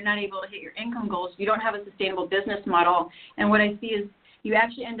fun, or you're not able to hit your income goals, you don't have a sustainable business model. And what I see is you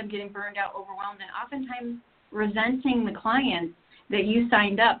actually end up getting burned out, overwhelmed, and oftentimes resenting the clients that you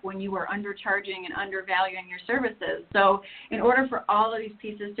signed up when you were undercharging and undervaluing your services. So in order for all of these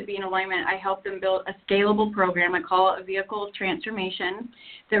pieces to be in alignment, I help them build a scalable program. I call it a vehicle of transformation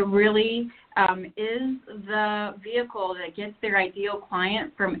that really is the vehicle that gets their ideal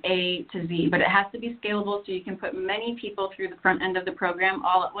client from A to Z. But it has to be scalable so you can put many people through the front end of the program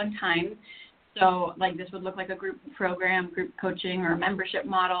all at one time. So like this would look like a group program, group coaching, or a membership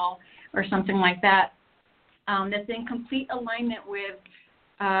model or something like that. That's in complete alignment with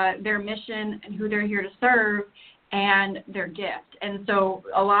their mission and who they're here to serve and their gift. And so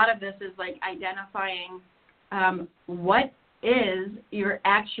a lot of this is like identifying what is your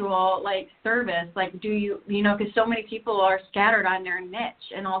actual like service. Like do you because so many people are scattered on their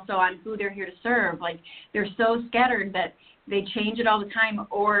niche and also on who they're here to serve. Like they're so scattered that they change it all the time,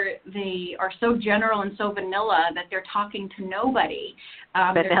 or they are so general and so vanilla that they're talking to nobody.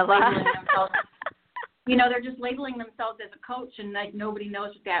 Vanilla. They're just labeling themselves as a coach, and like nobody knows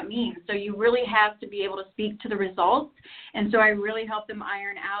what that means. So you really have to be able to speak to the results. And so I really help them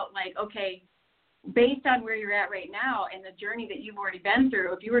iron out, like, okay, based on where you're at right now and the journey that you've already been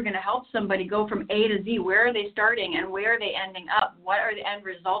through, if you were going to help somebody go from A to Z, where are they starting and where are they ending up? What are the end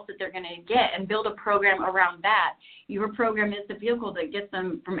results that they're going to get? And build a program around that. Your program is the vehicle that gets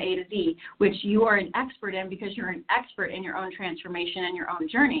them from A to Z, which you are an expert in because you're an expert in your own transformation and your own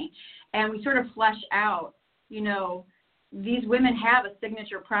journey. And we sort of flesh out, these women have a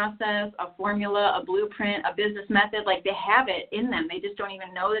signature process, a formula, a blueprint, a business method. Like they have it in them. They just don't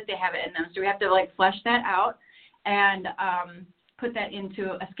even know that they have it in them. So we have to like flesh that out and put that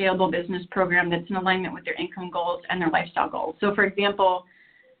into a scalable business program that's in alignment with their income goals and their lifestyle goals. So for example,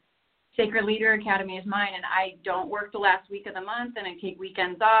 Sacred Leader Academy is mine, and I don't work the last week of the month, and I take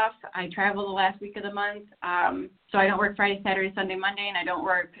weekends off. I travel the last week of the month, so I don't work Friday, Saturday, Sunday, Monday, and I don't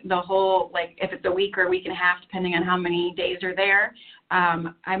work the whole, like if it's a week or a week and a half, depending on how many days are there.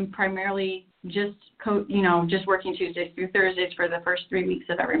 I'm primarily just working Tuesdays through Thursdays for the first 3 weeks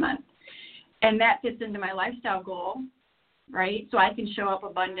of every month, and that fits into my lifestyle goal, right? So I can show up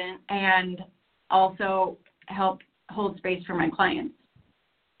abundant and also help hold space for my clients.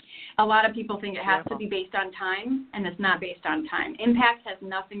 A lot of people think it has to be based on time, and it's not based on time. Impact has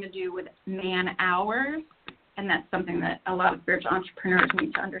nothing to do with man hours, and that's something that a lot of spiritual entrepreneurs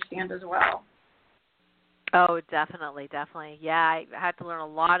need to understand as well. Oh, definitely. Yeah, I had to learn a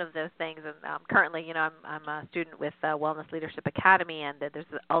lot of those things, and currently, I'm a student with Wellness Leadership Academy, and there's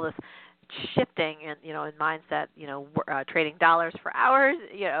all this shifting in mindset, trading dollars for hours,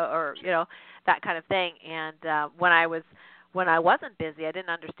 or that kind of thing. And when I wasn't busy, I didn't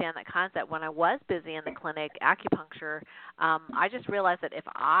understand that concept. When I was busy in the clinic, acupuncture, I just realized that if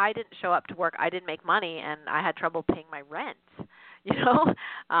I didn't show up to work, I didn't make money, and I had trouble paying my rent,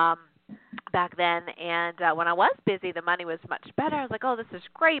 back then. And when I was busy, the money was much better. I was like, oh, this is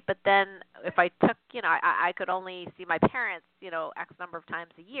great. But then if I took, I could only see my parents, X number of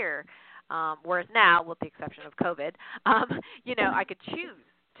times a year, whereas now, with the exception of COVID, I could choose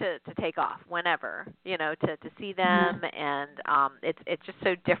to take off whenever, to see them, and it's just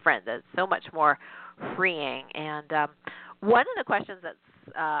so different. It's so much more freeing. And one of the questions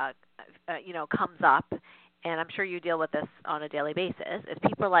that's comes up, and I'm sure you deal with this on a daily basis, is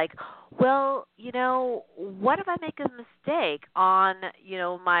people are like, well, what if I make a mistake on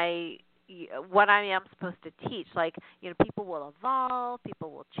what I am supposed to teach? Like, people will evolve,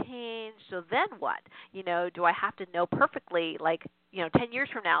 people will change, so then what? Do I have to know perfectly, like, 10 years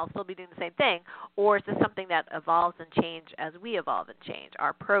from now I'll still be doing the same thing, or is this something that evolves and change as we evolve and change,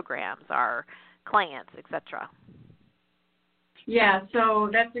 our programs, our clients, etc.? Yeah, so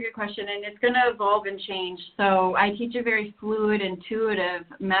that's a good question, and it's going to evolve and change. So I teach a very fluid, intuitive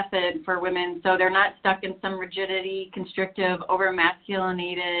method for women, so they're not stuck in some rigidity, constrictive,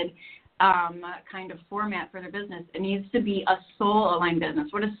 over-masculinated kind of format for their business. It needs to be a soul-aligned business.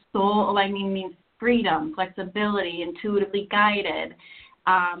 What does soul-aligned mean? Freedom, flexibility, intuitively guided,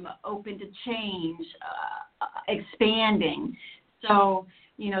 open to change, expanding. So,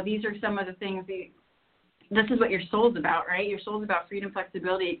 these are some of the things this is what your soul's about, right? Your soul's about freedom,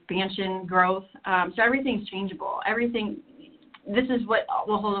 flexibility, expansion, growth. So everything's changeable. This is what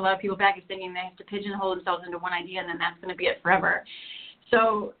will hold a lot of people back, is thinking they have to pigeonhole themselves into one idea and then that's going to be it forever.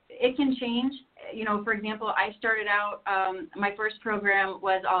 So it can change. For example, I started out, my first program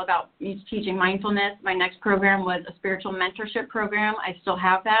was all about teaching mindfulness. My next program was a spiritual mentorship program. I still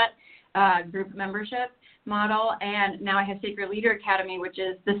have that group membership model. And now I have Sacred Leader Academy, which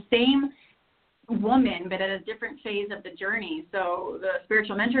is the same woman, but at a different phase of the journey. So the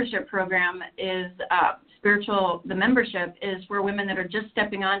spiritual mentorship program is the membership is for women that are just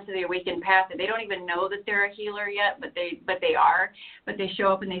stepping onto the awakened path. They don't even know that they're a healer yet, but they are. But they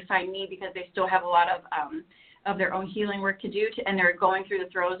show up and they find me because they still have a lot of their own healing work to do, and they're going through the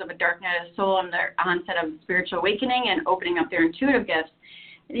throes of a dark night of the soul and their onset of spiritual awakening and opening up their intuitive gifts.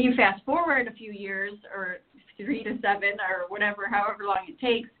 And you fast forward a few years, or 3 to 7, or however long it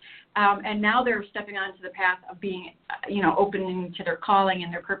takes, and now they're stepping onto the path of being, opening to their calling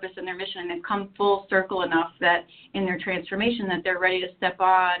and their purpose and their mission, and they've come full circle enough that in their transformation that they're ready to step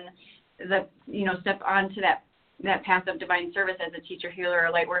onto that path of divine service as a teacher, healer,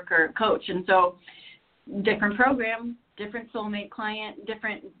 a light worker, coach. And so different program, different soulmate client,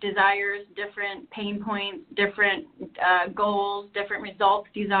 different desires, different pain points, different goals, different results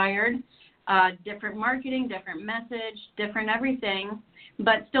desired, different marketing, different message, different everything,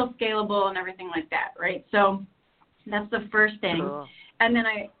 but still scalable and everything like that, right? So that's the first thing. Cool. And then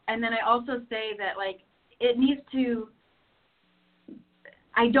I also say that, it needs to,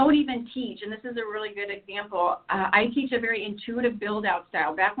 I don't even teach, and this is a really good example. I teach a very intuitive build-out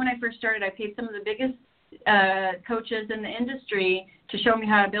style. Back when I first started, I paid some of the biggest coaches in the industry to show me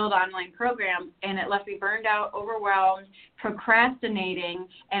how to build online programs, and it left me burned out, overwhelmed, procrastinating,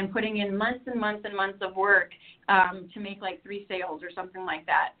 and putting in months and months and months of work to make 3 sales or something like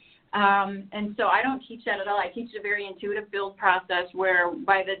that. And so I don't teach that at all. I teach a very intuitive build process where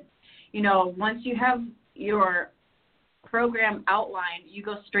once you have your program outlined, you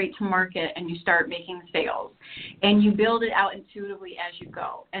go straight to market and you start making sales, and you build it out intuitively as you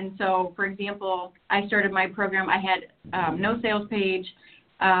go. And so, for example, I started my program. I had no sales page.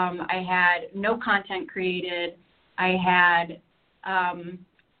 I had no content created. I had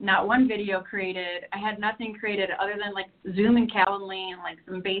not one video created. I had nothing created other than Zoom and Calendly and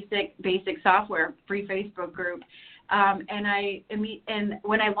some basic software, free Facebook group. And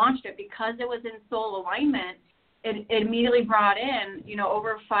when I launched it, because it was in soul alignment, it immediately brought in,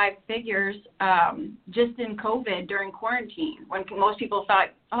 over 5 figures just in COVID during quarantine, when most people thought,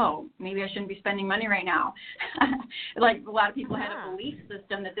 oh, maybe I shouldn't be spending money right now. A lot of people had a belief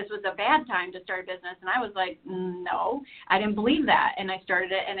system that this was a bad time to start a business, and I was like, no, I didn't believe that, and I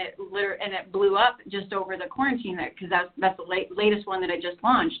started it, and it blew up just over the quarantine, because that's the latest one that I just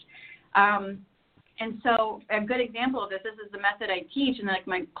launched. And so a good example of this is the method I teach, and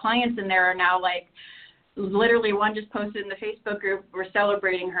my clients in there are now literally one just posted in the Facebook group, we're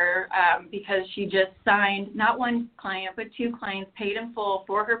celebrating her because she just signed not one client but 2 clients, paid in full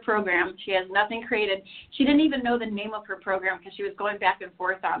for her program. She has nothing created. She didn't even know the name of her program because she was going back and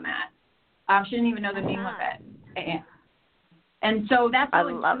forth on that. She didn't even know the name of it. And so that's how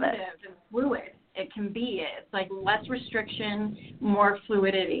intuitive and fluid it can be. It's less restriction, more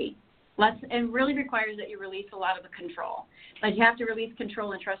fluidity. And really requires that you release a lot of the control. You have to release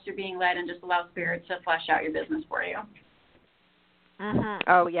control and trust you're being led, and just allow spirit to flesh out your business for you. Mm-hmm.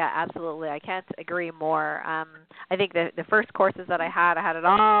 Oh, yeah, absolutely. I can't agree more. I think the first courses that I had it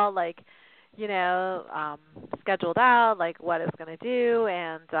all, scheduled out, what it's going to do.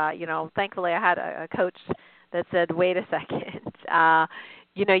 And, thankfully I had a coach that said, wait a second,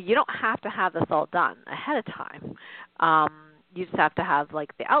 you don't have to have this all done ahead of time. You just have to have the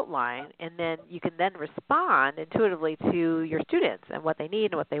outline, and then you can then respond intuitively to your students and what they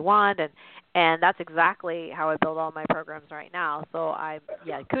need and what they want, and that's exactly how I build all my programs right now. So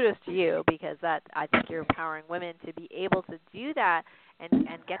kudos to you, because I think you're empowering women to be able to do that and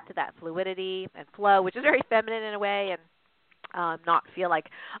get to that fluidity and flow, which is very feminine in a way, and not feel like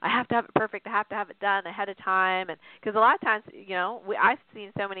I have to have it perfect, I have to have it done ahead of time. And because a lot of times, I've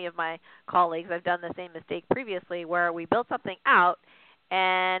seen so many of my colleagues, I've done the same mistake previously, where we build something out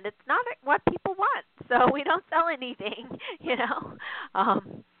and it's not what people want. So we don't sell anything,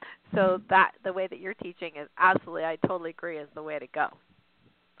 So that the way that you're teaching is absolutely, I totally agree, is the way to go.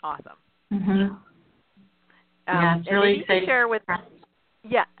 Awesome. Mm-hmm. Yeah, it's really exciting.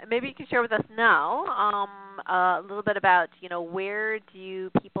 Maybe you can share with us now a little bit about, where do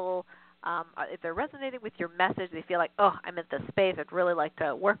people, if they're resonating with your message, they feel like, oh, I'm in this space, I'd really like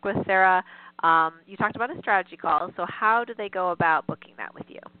to work with Sarah. You talked about a strategy call, so how do they go about booking that with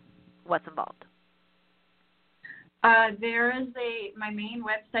you? What's involved? My main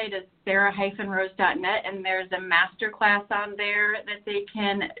website is sarah-rose.net, and there's a masterclass on there that they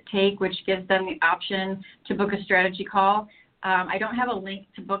can take, which gives them the option to book a strategy call. I don't have a link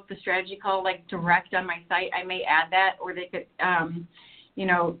to book the strategy call direct on my site. I may add that, or they could,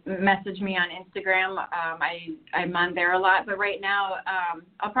 message me on Instagram. I'm on there a lot, but right now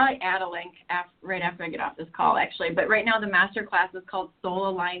I'll probably add a link right after I get off this call, actually. But right now the masterclass is called Soul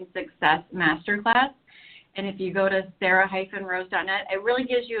Aligned Success Masterclass. And if you go to sarah-rose.net, it really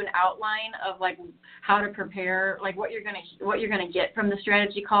gives you an outline of how to prepare, what you're gonna get from the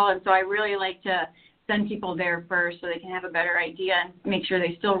strategy call. And so I really like to send people there first so they can have a better idea and make sure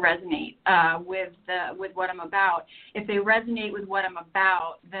they still resonate with what I'm about. If they resonate with what I'm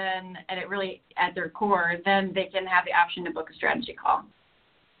about, then and it really at their core, then they can have the option to book a strategy call.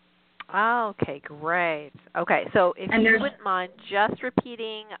 Okay, great. Okay, so if you wouldn't mind just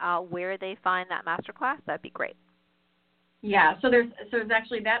repeating where they find that masterclass, that'd be great. Yeah, so there's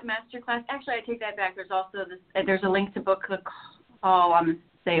actually that masterclass. Actually, I take that back. There's also there's a link to book the call on the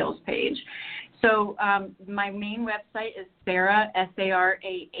sales page. So my main website is Sarah,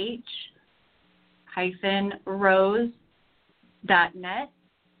 sarah-rose.net.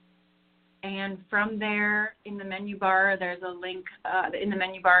 And from there, in the menu bar, there's a link. In the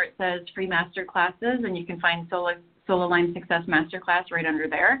menu bar, it says free master classes, and you can find Soul Aligned Success Masterclass right under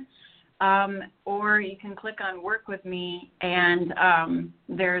there. Or you can click on Work With Me, and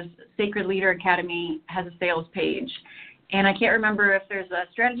there's Sacred Leader Academy has a sales page. And I can't remember if there's a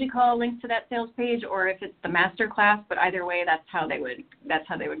strategy call linked to that sales page or if it's the masterclass, but either way, that's how they would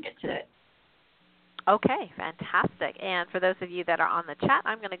get to it. Okay, fantastic. And for those of you that are on the chat,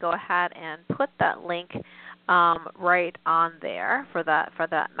 I'm going to go ahead and put that link right on there for that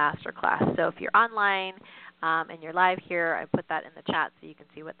masterclass. So if you're online and you're live here, I put that in the chat so you can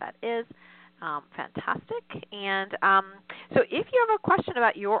see what that is. Fantastic. And so if you have a question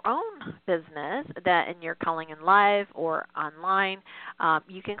about your own business and you're calling in live or online,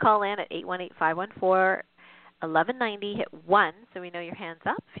 you can call in at 818-514-1190, hit 1 so we know your hand's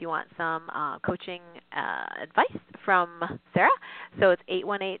up if you want some coaching advice from Sarah. So it's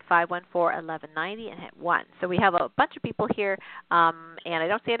 818-514-1190 and hit 1. So we have a bunch of people here, and I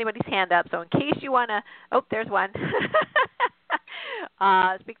don't see anybody's hand up, so in case you want to, there's one.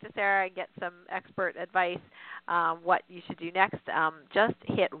 Speak to Sarah and get some expert advice what you should do next, just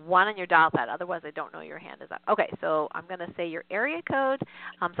hit 1 on your dial pad. Otherwise, I don't know your hand is up. Okay, so I'm going to say your area code.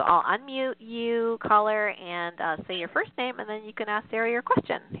 So I'll unmute you, caller, and say your first name, and then you can ask Sarah your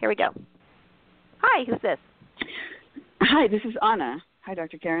question. Here we go. Hi, who's this? Hi, this is Anna. Hi,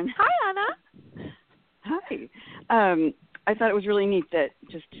 Dr. Karen. Hi, Anna. Hi. I thought it was really neat that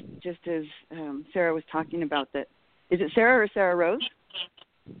just as Sarah was talking about that. Is it Sarah or Sarah Rose?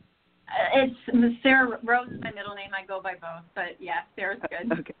 It's Sarah Rose is my middle name. I go by both, but yeah, Sarah's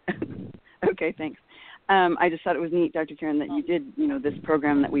good. Okay. Okay, thanks. I just thought it was neat, Dr. Karen, that you did, this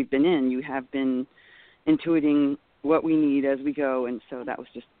program that we've been in. You have been intuiting what we need as we go, and so that was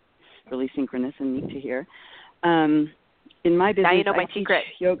just really synchronous and neat to hear. In my business, now you know my secret.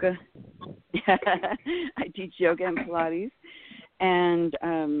 Yoga. I teach yoga and Pilates, and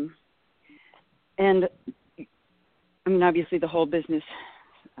I mean, obviously the whole business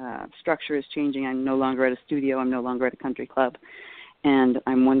structure is changing. I'm no longer at a studio. I'm no longer at a country club. And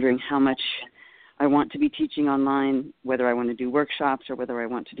I'm wondering how much I want to be teaching online, whether I want to do workshops or whether I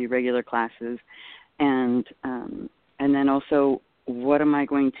want to do regular classes. And then also, what am I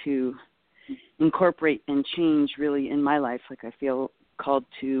going to incorporate and change really in my life? Like I feel called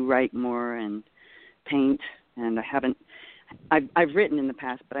to write more and paint, and I've written in the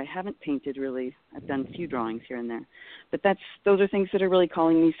past, but I haven't painted really. I've done a few drawings here and there, but those are things that are really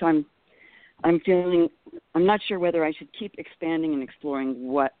calling me. So I'm not sure whether I should keep expanding and exploring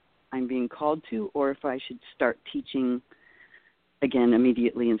what I'm being called to, or if I should start teaching again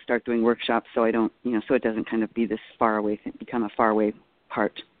immediately and start doing workshops, so I don't, so it doesn't kind of be this become a faraway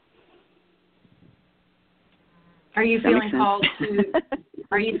part. Are you feeling called to?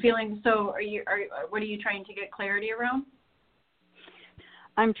 Are you feeling so? What are you trying to get clarity around?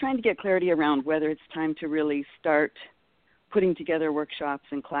 I'm trying to get clarity around whether it's time to really start putting together workshops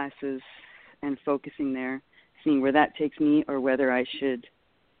and classes and focusing there, seeing where that takes me, or whether I should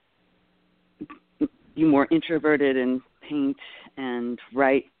be more introverted and paint and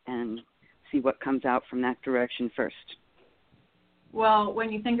write and see what comes out from that direction first. Well,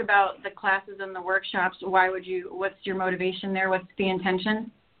 when you think about the classes and the workshops, what's your motivation there? What's the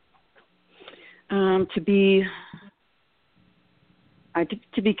intention? To be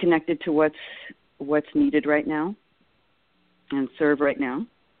connected to what's needed right now and serve right now.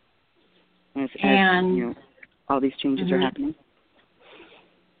 As all these changes are happening.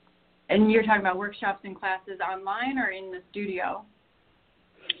 And you're talking about workshops and classes online or in the studio?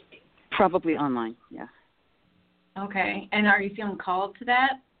 Probably online, yeah. Okay. And are you feeling called to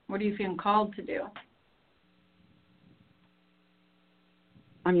that? What are you feeling called to do?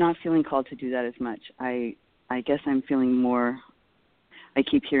 I'm not feeling called to do that as much. I guess I'm feeling more. I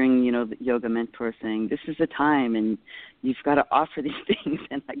keep hearing, the yoga mentor saying, "This is the time, and you've got to offer these things."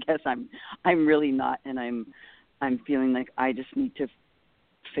 And I guess I'm really not, and I'm feeling like I just need to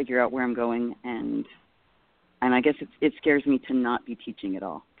figure out where I'm going, and I guess it scares me to not be teaching at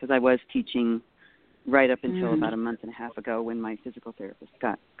all, because I was teaching right up until about a month and a half ago when my physical therapist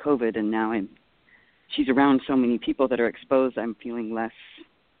got COVID, and now she's around so many people that are exposed. I'm feeling less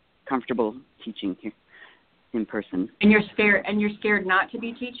comfortable teaching here in person. And you're scared not to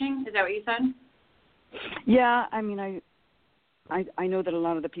be teaching? Is that what you said? Yeah, I mean, I know that a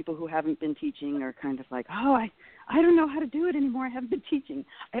lot of the people who haven't been teaching are kind of like, oh, I don't know how to do it anymore. I haven't been teaching.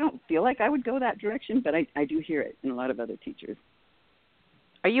 I don't feel like I would go that direction, but I do hear it in a lot of other teachers.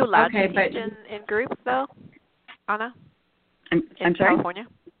 Are you allowed to teach in groups, though, Anna? I'm sorry? California?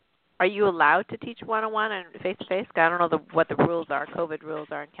 Are you allowed to teach one-on-one and face-to-face? I don't know what the rules are, COVID rules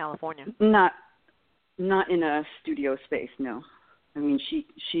are in California. Not in a studio space, no. I mean,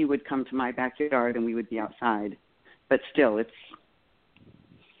 she would come to my backyard and we would be outside, but still, it's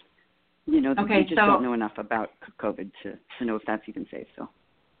we just don't know enough about COVID to know if that's even safe.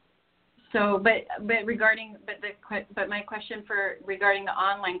 So, but my question regarding the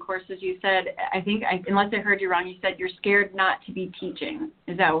online courses, you said, unless I heard you wrong, you said you're scared not to be teaching.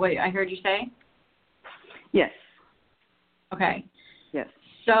 Is that what I heard you say? Yes. Okay. Yes.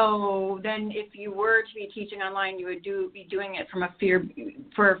 So then, if you were to be teaching online, you would be doing it for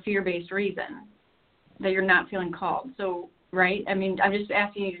a fear-based reason, that you're not feeling called. So, right? I mean, I'm just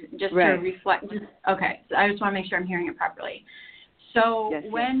asking you to reflect. Okay. So I just want to make sure I'm hearing it properly. So yes,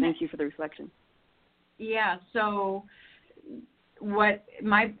 thank you for the reflection. Yeah. So,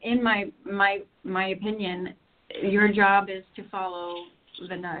 in my opinion, your job is to follow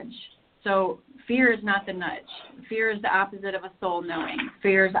the nudge. So fear is not the nudge. Fear is the opposite of a soul knowing.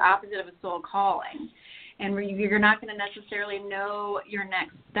 Fear is the opposite of a soul calling. And you're not going to necessarily know your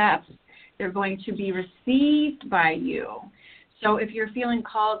next steps. They're going to be received by you. So if you're feeling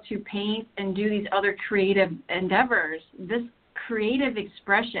called to paint and do these other creative endeavors, this creative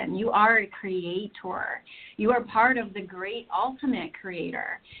expression, you are a creator. You are part of the great ultimate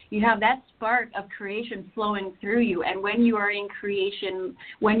creator. You have that spark of creation flowing through you. And when you are in creation,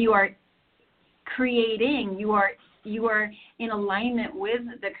 when you are creating, you are in alignment with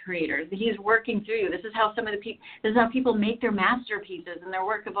the creator. He is working through you. This is how this is how people make their masterpieces and their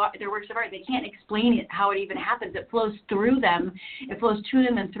works of art. They can't explain it, how it even happens. It flows through them. It flows to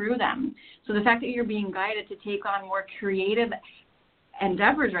them and through them. So the fact that you're being guided to take on more creative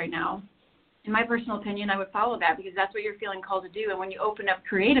endeavors right now, in my personal opinion, I would follow that, because that's what you're feeling called to do. And when you open up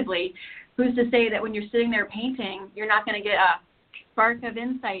creatively, who's to say that when you're sitting there painting, you're not going to get a spark of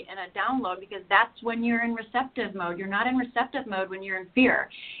insight and a download, because that's when you're in receptive mode. You're not in receptive mode when you're in fear.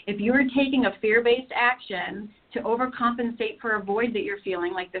 If you're taking a fear-based action to overcompensate for a void that you're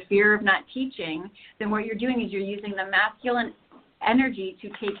feeling, like the fear of not teaching, then what you're doing is you're using the masculine energy to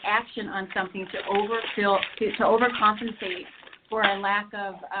take action on something to overcompensate for a lack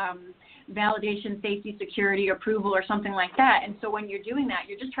of validation, safety, security, approval, or something like that. And so when you're doing that,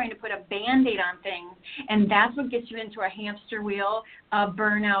 you're just trying to put a Band-Aid on things, and that's what gets you into a hamster wheel of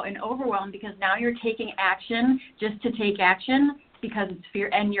burnout and overwhelm, because now you're taking action just to take action because it's fear,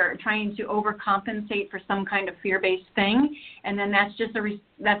 and you're trying to overcompensate for some kind of fear-based thing, and then that's just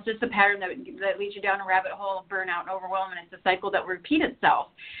a pattern that leads you down a rabbit hole of burnout and overwhelm, and it's a cycle that will repeat itself.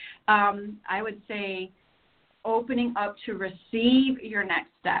 I would say opening up to receive your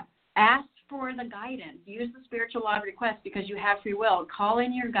next step. Ask for the guidance. Use the spiritual law of request, because you have free will. Call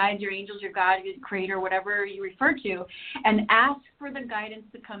in your guides, your angels, your God, your creator, whatever you refer to, and ask for the guidance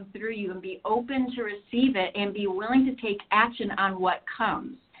to come through you, and be open to receive it, and be willing to take action on what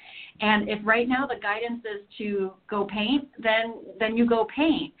comes. And if right now the guidance is to go paint, then you go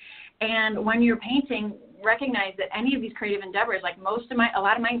paint. And when you're painting, recognize that any of these creative endeavors, like a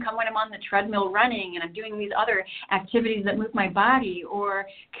lot of mine come when I'm on the treadmill running and I'm doing these other activities that move my body, or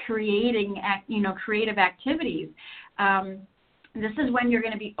creating, creative activities. This is when you're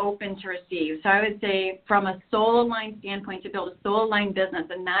going to be open to receive. So I would say from a soul-aligned standpoint, to build a soul-aligned business,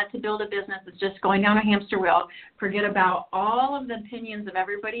 and not to build a business that's just going down a hamster wheel. Forget about all of the opinions of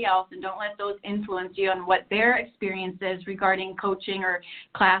everybody else, and don't let those influence you on what their experience is regarding coaching or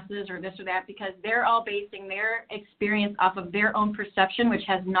classes or this or that, because they're all basing their experience off of their own perception, which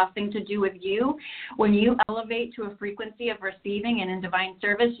has nothing to do with you. When you elevate to a frequency of receiving and in divine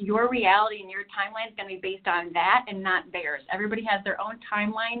service, your reality and your timeline is going to be based on that and not theirs. Everybody has their own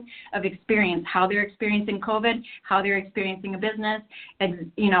timeline of experience, how they're experiencing COVID, how they're experiencing a business,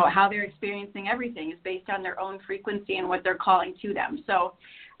 and how they're experiencing everything is based on their own frequency and what they're calling to them. So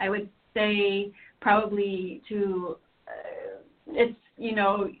I would say probably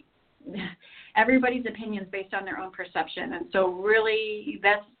everybody's opinion is based on their own perception. And so really,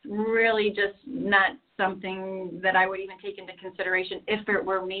 that's really just not something that I would even take into consideration if it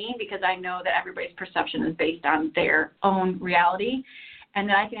were me, because I know that everybody's perception is based on their own reality, and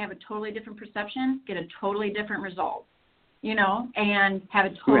that I can have a totally different perception, get a totally different result, and have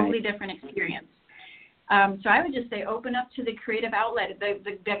a totally different experience. So I would just say open up to the creative outlet.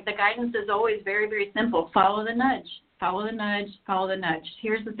 The guidance is always very, very simple. Follow the nudge. Follow the nudge, follow the nudge.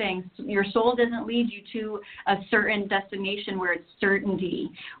 Here's the thing. Your soul doesn't lead you to a certain destination where it's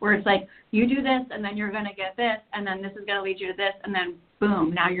certainty, where it's like, you do this, and then you're going to get this, and then this is going to lead you to this, and then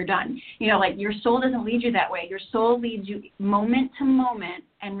boom, now you're done. Your soul doesn't lead you that way. Your soul leads you moment to moment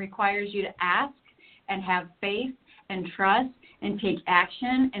and requires you to ask and have faith and trust and take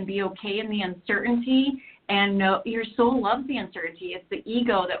action and be okay in the uncertainty. And no, your soul loves the uncertainty. It's the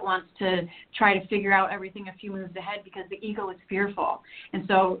ego that wants to try to figure out everything a few moves ahead, because the ego is fearful. And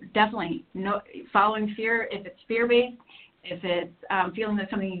so definitely following fear, if it's fear-based, if it's feeling that's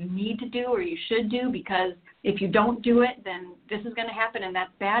something you need to do or you should do, because if you don't do it, then this is going to happen, and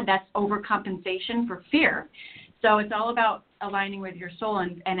that's bad. That's overcompensation for fear. So it's all about aligning with your soul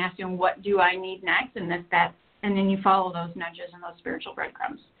and asking, what do I need next? And and then you follow those nudges and those spiritual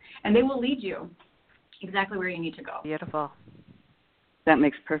breadcrumbs, and they will lead you exactly where you need to go. Beautiful. That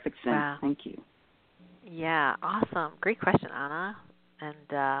makes perfect sense. Wow. Thank you. Yeah, awesome. Great question, Anna. And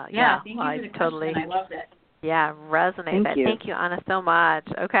thank you for the question. I loved it. Yeah, resonate. Thank you. Thank you, Anna, so much.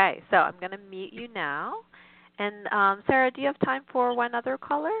 Okay, so I'm going to mute you now. And Sarah, do you have time for one other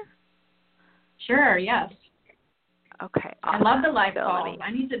caller? Sure, yes. Okay, awesome. I love the live calls. I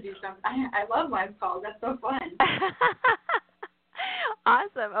need to do something. I love live calls. That's so fun.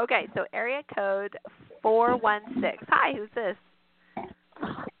 Awesome. Okay, so area code 416. Hi, who's this?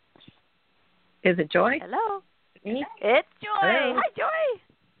 Is it Joy? Hello. Me? It's Joy. Hello. Hi, Joy.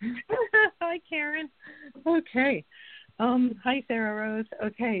 Hi, Karen. Okay. Hi, Sarah Rose.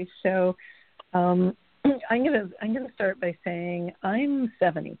 Okay, so I'm gonna start by saying I'm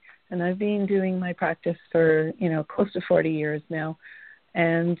 70, and I've been doing my practice for close to 40 years now,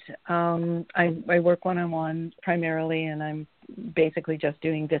 and I work one-on-one primarily, and I'm basically just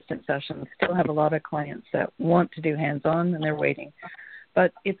doing distant sessions. Still have a lot of clients that want to do hands-on, and they're waiting.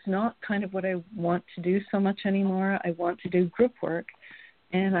 But it's not kind of what I want to do so much anymore. I want to do group work,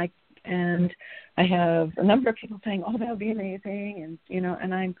 and I have a number of people saying, "Oh, that would be amazing,"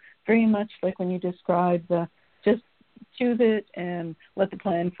 and I'm very much like when you describe just choose it and let the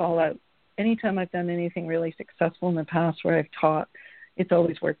plan fall out. Anytime I've done anything really successful in the past where I've taught, it's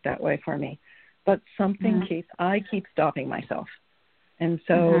always worked that way for me. But something I keep stopping myself, and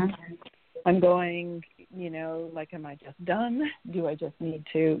so I'm going, like, am I just done? Do I just need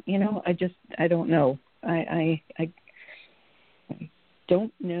to, I don't know. I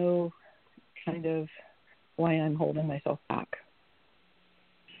don't know kind of why I'm holding myself back.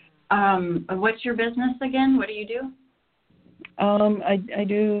 What's your business again? What do you do? I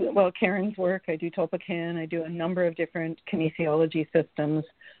do, Karen's work. I do Topocan. I do a number of different kinesiology systems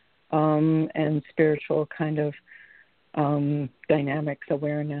and spiritual kind of dynamics,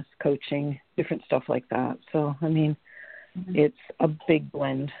 awareness, coaching, different stuff like that. So, I mean, it's a big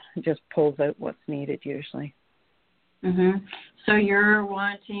blend. It just pulls out what's needed usually. So you're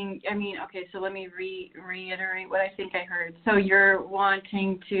wanting, so let me reiterate what I think I heard. So you're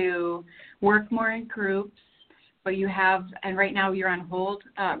wanting to work more in groups, but you have, and right now you're on hold.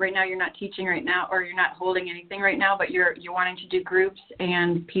 Right now you're not teaching right now, or you're not holding anything right now, but you're wanting to do groups,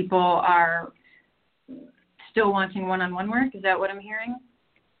 and people are still wanting one-on-one work. Is that what I'm hearing?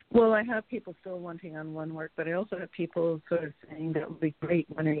 Well, I have people still wanting on-one work, but I also have people sort of saying that would be great.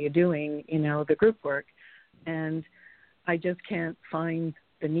 When are you doing, the group work? And I just can't find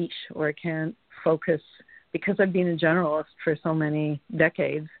the niche, or I can't focus because I've been a generalist for so many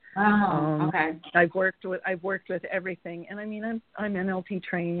decades. Okay. I've worked with everything, and I mean, I'm NLP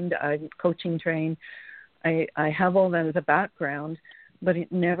trained, I'm coaching trained. I have all that as a background, but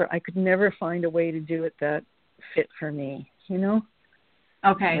I could never find a way to do it that fit for me, you know?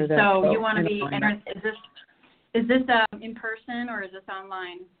 Okay, so you want to be, is this in person or is this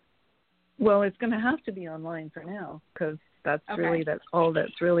online? Well, it's going to have to be online for now, because that's all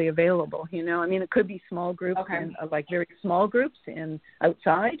that's really available, you know? I mean, it could be small groups, like very small groups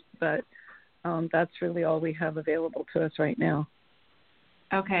outside, but that's really all we have available to us right now.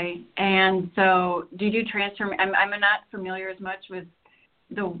 Okay, and so do you do I'm not familiar as much with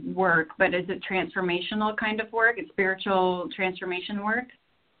the work, but is it transformational kind of work? It's spiritual transformation work?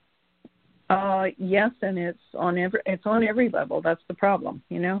 Yes, and it's on every level. That's the problem,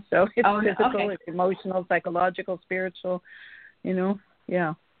 you know. So it's physical, it's emotional, psychological, spiritual, you know.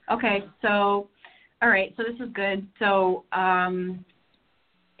 Yeah. Okay. So, all right. So this is good. So,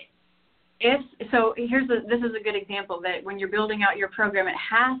 this is a good example that when you're building out your program, it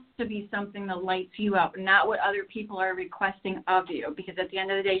has to be something that lights you up, not what other people are requesting of you, because at the end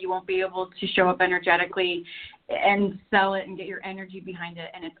of the day, you won't be able to show up energetically and sell it and get your energy behind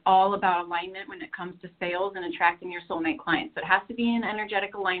it. And it's all about alignment when it comes to sales and attracting your soulmate clients. So it has to be in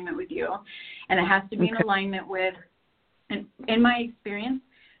energetic alignment with you, and it has to be in alignment with, in my experience,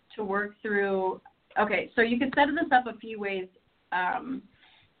 to work through. Okay, so you could set this up a few ways.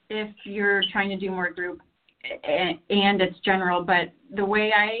 If you're trying to do more group and it's general, but the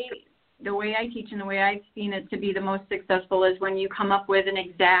way I teach and the way I've seen it to be the most successful is when you come up with an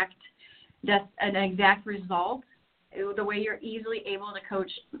exact result, the way you're easily able to coach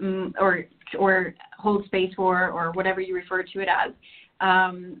or hold space for, or whatever you refer to it as,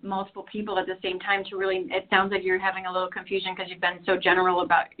 multiple people at the same time to really, it sounds like you're having a little confusion because you've been so general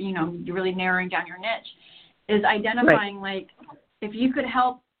about, you know, you're really narrowing down your niche, is identifying like, if you could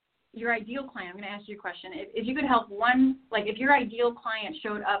help your ideal client, I'm going to ask you a question. If you could help one, like if your ideal client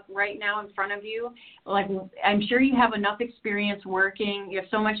showed up right now in front of you, like I'm sure you have enough experience working, you have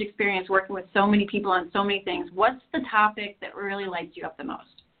so much experience working with so many people on so many things. What's the topic that really lights you up the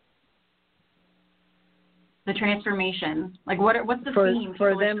most? The transformation. Like what's the theme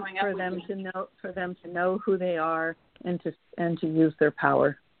for them to know who they are and to use their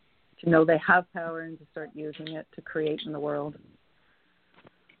power, to know they have power and to start using it to create in the world.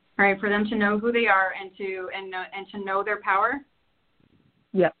 All right, for them to know who they are and to know their power.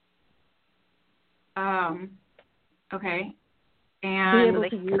 Yep. Okay. And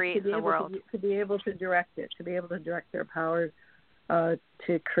to be able to direct it, to be able to direct their power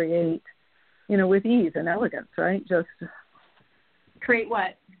to create, you know, with ease and elegance, right? Just create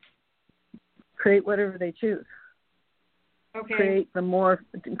what? Create whatever they choose. Okay.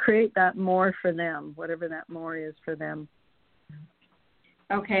 Create that more for them, whatever that more is for them.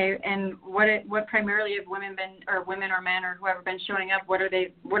 Okay, and what primarily have women or men or whoever been showing up? What have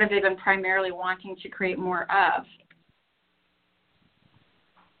they been primarily wanting to create more of?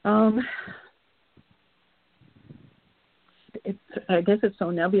 I guess it's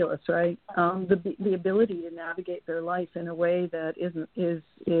so nebulous, right? The ability to navigate their life in a way that is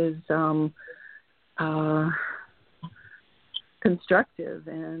constructive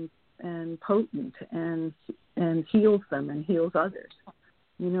and potent and heals them and heals others.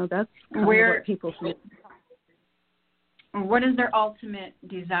 You know, that's kind of what people feel. What is their ultimate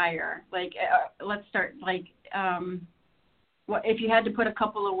desire? Like, let's start. Like, what if you had to put a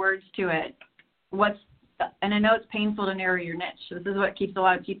couple of words to it? And I know it's painful to narrow your niche. This is what keeps a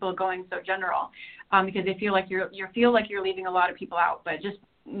lot of people going so general, because they feel like you're leaving a lot of people out. But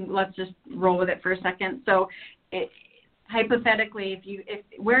let's just roll with it for a second. So, hypothetically,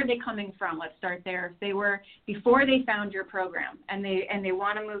 where are they coming from? Let's start there. If they were before they found your program and they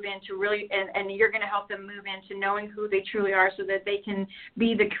want to move into really, and you're going to help them move into knowing who they truly are, so that they can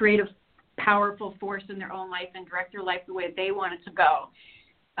be the creative, powerful force in their own life and direct their life the way they want it to go.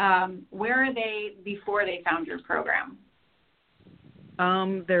 Where are they before they found your program?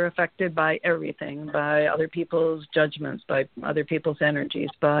 They're affected by everything, by other people's judgments, by other people's energies,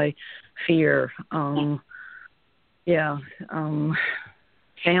 by fear.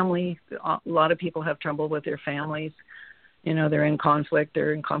 Family. A lot of people have trouble with their families. You know, they're in conflict.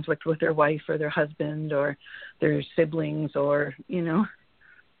 They're in conflict with their wife or their husband or their siblings, or, you know.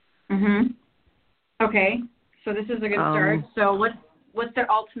 Mhm. Okay. So this is a good start. So what's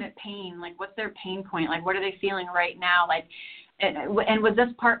their ultimate pain? Like, what's their pain point? Like, what are they feeling right now? Like, and was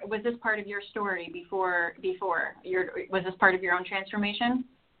this part of your story before was this part of your own transformation?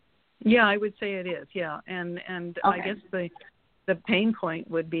 Yeah, I would say it is. Yeah, and okay. I guess the pain point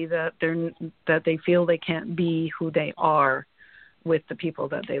would be that they feel they can't be who they are with the people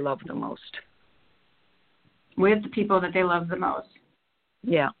that they love the most. With the people that they love the most.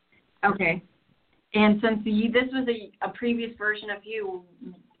 Yeah. Okay. And since this was a previous version of you,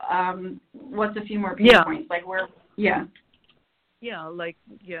 what's a few more pain points? Like where? Yeah. Yeah,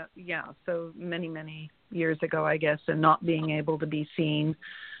 So many years ago, I guess, and not being able to be seen,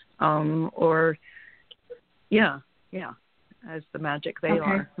 as the magic they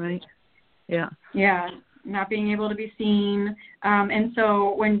are, right? Yeah. Yeah, not being able to be seen. And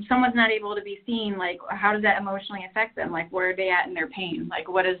so when someone's not able to be seen, like, how does that emotionally affect them? Like, where are they at in their pain? Like,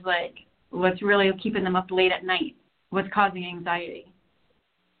 what's really keeping them up late at night? What's causing anxiety?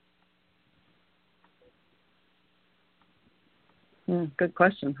 Good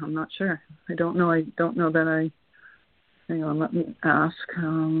question. I'm not sure. I don't know. Hang on, let me ask.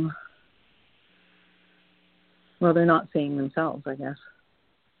 Well, they're not seeing themselves, I guess.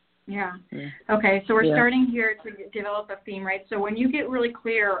 Yeah. Okay, so we're starting here to develop a theme, right? So when you get really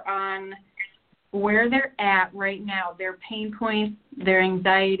clear on where they're at right now, their pain points, their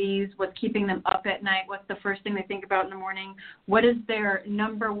anxieties, what's keeping them up at night, what's the first thing they think about in the morning, what is their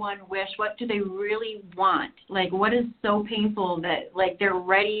number one wish, what do they really want, like what is so painful that like they're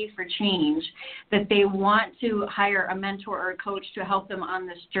ready for change, that they want to hire a mentor or a coach to help them on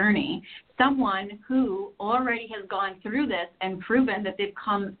this journey, someone who already has gone through this and proven that they've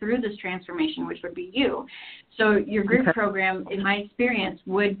come through this transformation, which would be you. So your group program, in my experience,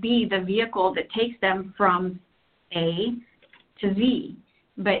 would be the vehicle that takes them from A to Z.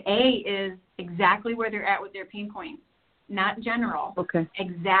 But A is exactly where they're at with their pain points, not general. Okay.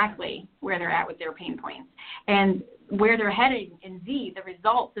 Exactly where they're at with their pain points. And where they're heading in Z, the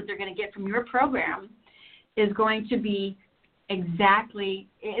results that they're going to get from your program is going to be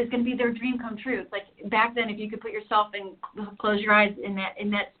it's going to be their dream come true. It's like back then, if you could put yourself and close your eyes in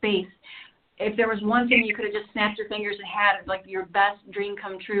that space, if there was one thing you could have just snapped your fingers and had, like your best dream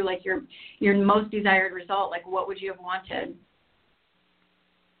come true, like your most desired result, like what would you have wanted?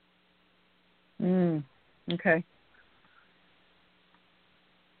 Okay.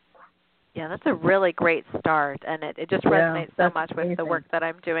 Yeah, that's a really great start, and it just resonates so much with the work that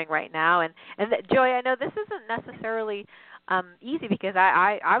I'm doing right now. And Joy, I know this isn't necessarily easy because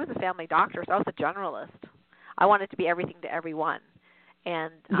I was a family doctor, so I was a generalist. I wanted to be everything to everyone,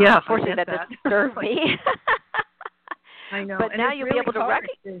 and unfortunately that didn't serve me. I know, but and now you'll really be able to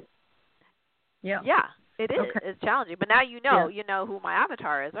recognize. Yeah, it is. Okay. It's challenging, but now you know who my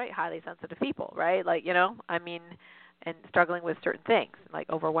avatar is, right? Highly sensitive people, right? Like and struggling with certain things like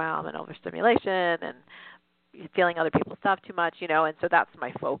overwhelm and overstimulation and feeling other people's stuff too much, and so that's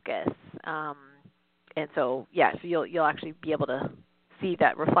my focus. And so so you'll actually be able to see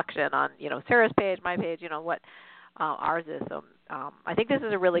that reflection on Sarah's page, my page, what ours is. So I think this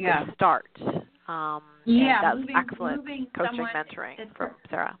is a really good start. And that's excellent coaching, mentoring from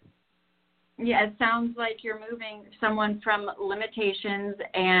Sarah. Yeah, it sounds like you're moving someone from limitations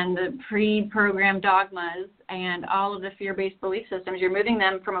and the pre-programmed dogmas and all of the fear-based belief systems. You're moving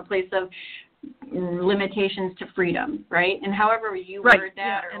them from a place of limitations to freedom, right? And however you word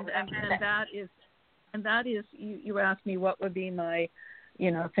that, and that is you asked me what would be my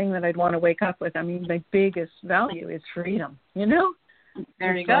thing that I'd want to wake up with. I mean, my biggest value is freedom.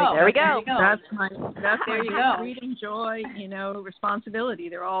 There you go. There we go. That's my freedom, joy, responsibility.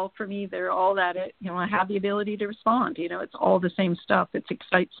 They're all for me. They're all that. I have the ability to respond. It's all the same stuff. It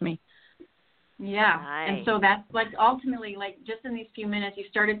excites me. Yeah. Nice. And so that's like ultimately, like just in these few minutes, you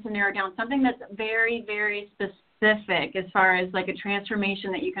started to narrow down something that's very, very specific as far as like a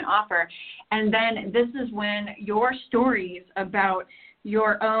transformation that you can offer. And then this is when your stories about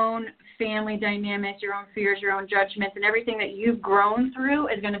your own family dynamics, your own fears, your own judgments, and everything that you've grown through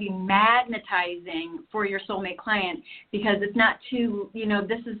is going to be magnetizing for your soulmate client, because it's not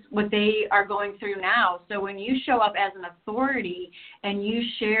this is what they are going through now. So when you show up as an authority and you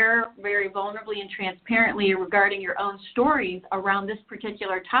share very vulnerably and transparently regarding your own stories around this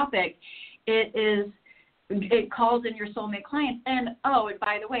particular topic, it calls in your soulmate clients. And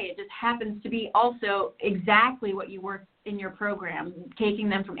by the way, it just happens to be also exactly what you work in your program, taking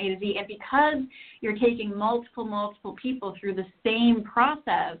them from A to Z. And because you're taking multiple people through the same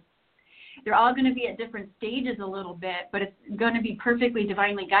process, they're all going to be at different stages a little bit, but it's going to be perfectly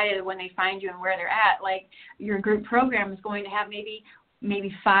divinely guided when they find you and where they're at. Like your group program is going to have maybe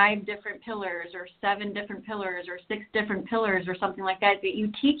maybe 5 different pillars or 7 different pillars or 6 different pillars or something like that that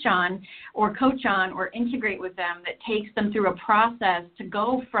you teach on or coach on or integrate with them that takes them through a process to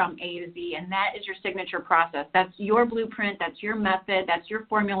go from A to Z, and that is your signature process. That's your blueprint, that's your method, that's your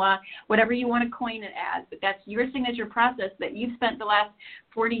formula, whatever you want to coin it as, but that's your signature process that you've spent the last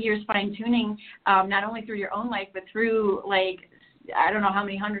 40 years fine-tuning, not only through your own life, but through I don't know how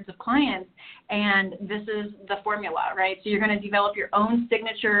many hundreds of clients, and this is the formula, right? So you're going to develop your own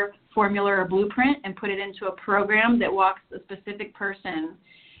signature formula or blueprint and put it into a program that walks a specific person,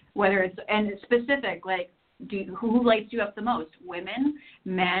 and it's specific, who lights you up the most? Women,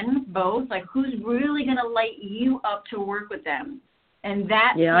 men, both? Who's really going to light you up to work with them? And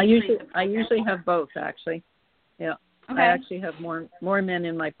that. Yeah, I usually have both, actually. Yeah. Okay. I actually have more men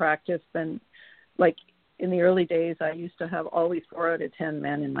in my practice than, in the early days, I used to have always 4 out of 10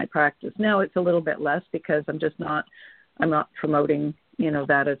 men in my practice. Now it's a little bit less because I'm not promoting,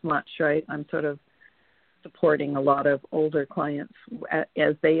 that as much, right? I'm sort of supporting a lot of older clients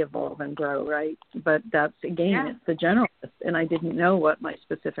as they evolve and grow, right? But that's, again, It's the generalist, and I didn't know what my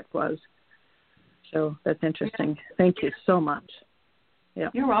specific was. So that's interesting. Yeah. Thank you so much.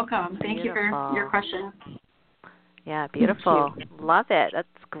 Yeah. You're welcome. Thank you for your question. Yeah, beautiful. Love it. That's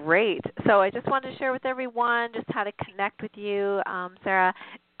great. So I just wanted to share with everyone just how to connect with you, Sarah.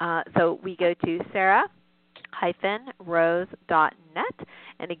 So we go to sarah-rose.net.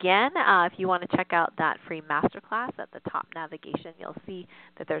 And again, if you want to check out that free masterclass at the top navigation, you'll see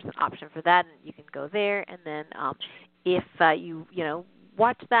that there's an option for that, and you can go there. And then if you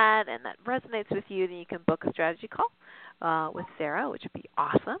watch that and that resonates with you, then you can book a strategy call with Sarah, which would be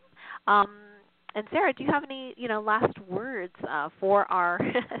awesome. And Sarah, do you have any, last words for our,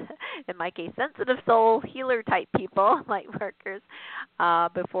 in my case, sensitive soul healer type people, light workers,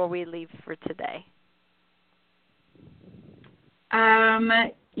 before we leave for today?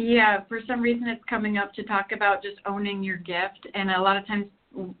 Yeah, for some reason it's coming up to talk about just owning your gift, and a lot of times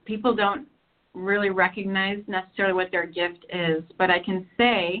people don't really recognize necessarily what their gift is. But I can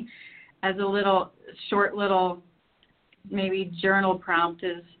say, as a short maybe journal prompt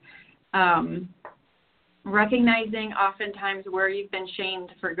is. Recognizing oftentimes where you've been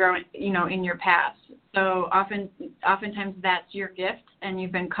shamed for growing, in your past. So oftentimes that's your gift and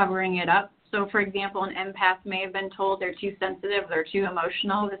you've been covering it up. So for example, an empath may have been told they're too sensitive, they're too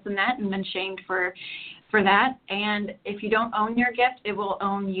emotional, this and that, and been shamed for that. And if you don't own your gift, it will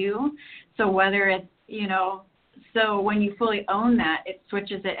own you. So whether it's, so when you fully own that, it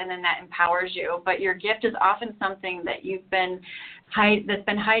switches it and then that empowers you. But your gift is often something that that's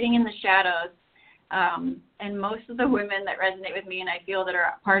been hiding in the shadows. And most of the women that resonate with me and I feel that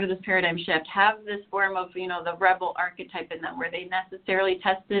are part of this paradigm shift have this form of, the rebel archetype in them where they necessarily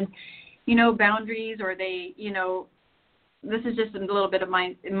tested, boundaries, or they, this is just a little bit of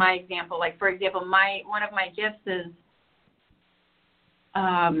my example. For example, one of my gifts is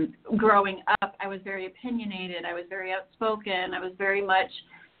growing up, I was very opinionated. I was very outspoken. I was very much,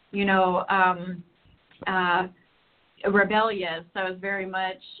 rebellious. I was very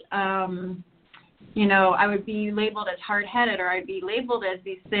much, I would be labeled as hard-headed, or I'd be labeled as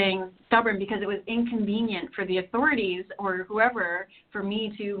these things, stubborn, because it was inconvenient for the authorities or whoever for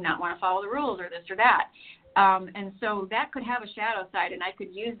me to not want to follow the rules or this or that. And so that could have a shadow side, and I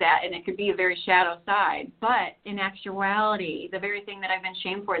could use that, and it could be a very shadow side. But in actuality, the very thing that I've been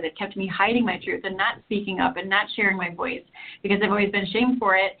shamed for, that kept me hiding my truth and not speaking up and not sharing my voice, because I've always been shamed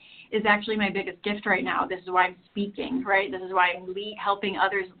for it, is actually my biggest gift right now. This is why I'm speaking, right? This is why I'm helping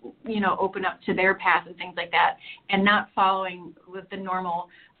others, open up to their path and things like that, and not following what the normal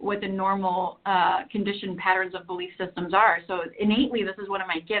conditioned patterns of belief systems are. So innately, this is one of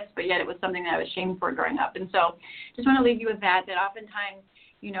my gifts, but yet it was something that I was shamed for growing up. And so just want to leave you with that oftentimes,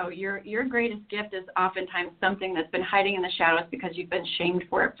 your greatest gift is oftentimes something that's been hiding in the shadows because you've been shamed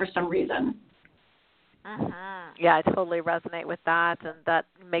for it for some reason. Mm-hmm. Yeah, I totally resonate with that, and that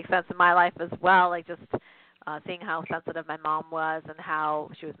makes sense in my life as well. Just seeing how sensitive my mom was and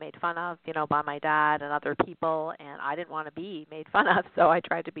how she was made fun of, by my dad and other people, and I didn't want to be made fun of, so I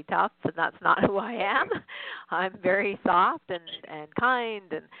tried to be tough, and that's not who I am. I'm very soft and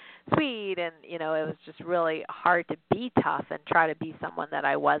kind and sweet, and, it was just really hard to be tough and try to be someone that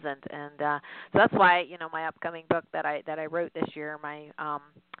I wasn't, and so that's why, my upcoming book that I wrote this year, my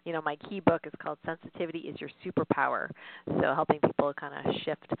key book is called Sensitivity is Your Superpower, so helping people kind of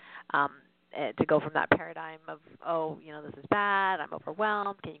shift to go from that paradigm of, this is bad, I'm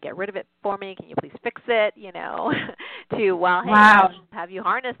overwhelmed, can you get rid of it for me, can you please fix it, to, wow. Have you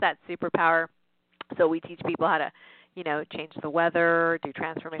harness that superpower. So we teach people how to, change the weather, do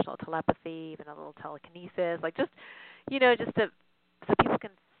transformational telepathy, even a little telekinesis, just to so people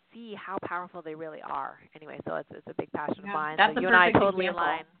can see how powerful they really are. Anyway, so it's a big passion of mine. That's so a you and I perfect totally example.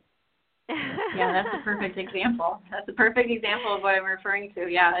 align. Yeah, that's a perfect example. That's a perfect example of what I'm referring to.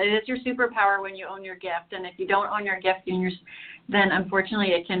 Yeah, it is your superpower when you own your gift, and if you don't own your gift, then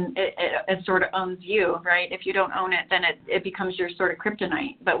unfortunately it sort of owns you, right? If you don't own it, then it becomes your sort of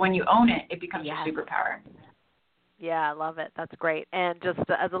kryptonite. But when you own it, it becomes your superpower. Yeah, I love it. That's great. And just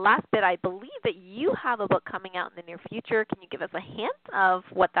as a last bit, I believe that you have a book coming out in the near future. Can you give us a hint of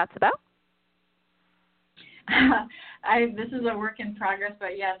what that's about? This is a work in progress,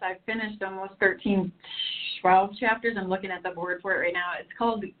 but yes, I've finished almost 12 chapters. I'm looking at the board for it right now. It's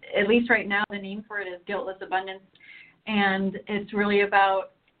called, at least right now, the name for it is Guiltless Abundance. And it's really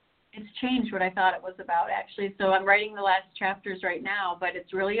about, it's changed what I thought it was about, actually. So I'm writing the last chapters right now, but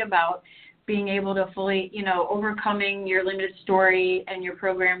it's really about being able to fully, overcoming your limited story and your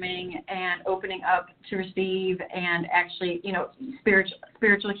programming and opening up to receive and actually,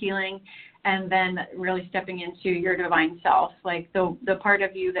 spiritual healing, and then really stepping into your divine self, like the part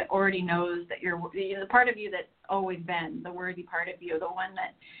of you that already knows that the part of you that's always been the worthy part of you, the one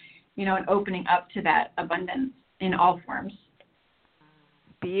that, and opening up to that abundance in all forms.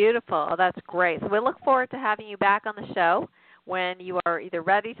 Beautiful. Oh, that's great. So we look forward to having you back on the show when you are either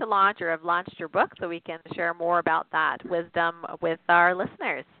ready to launch or have launched your book, so we can share more about that wisdom with our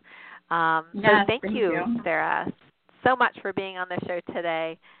listeners. Yes, so thank you, Sarah, so much for being on the show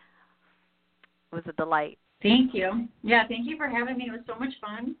today. It was a delight. Thank you. Yeah, thank you for having me. It was so much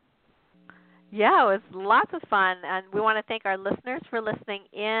fun. Yeah, it was lots of fun. And we want to thank our listeners for listening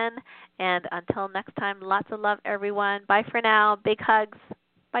in. And until next time, lots of love, everyone. Bye for now. Big hugs.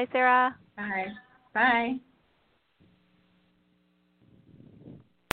 Bye, Sarah. Bye. Bye.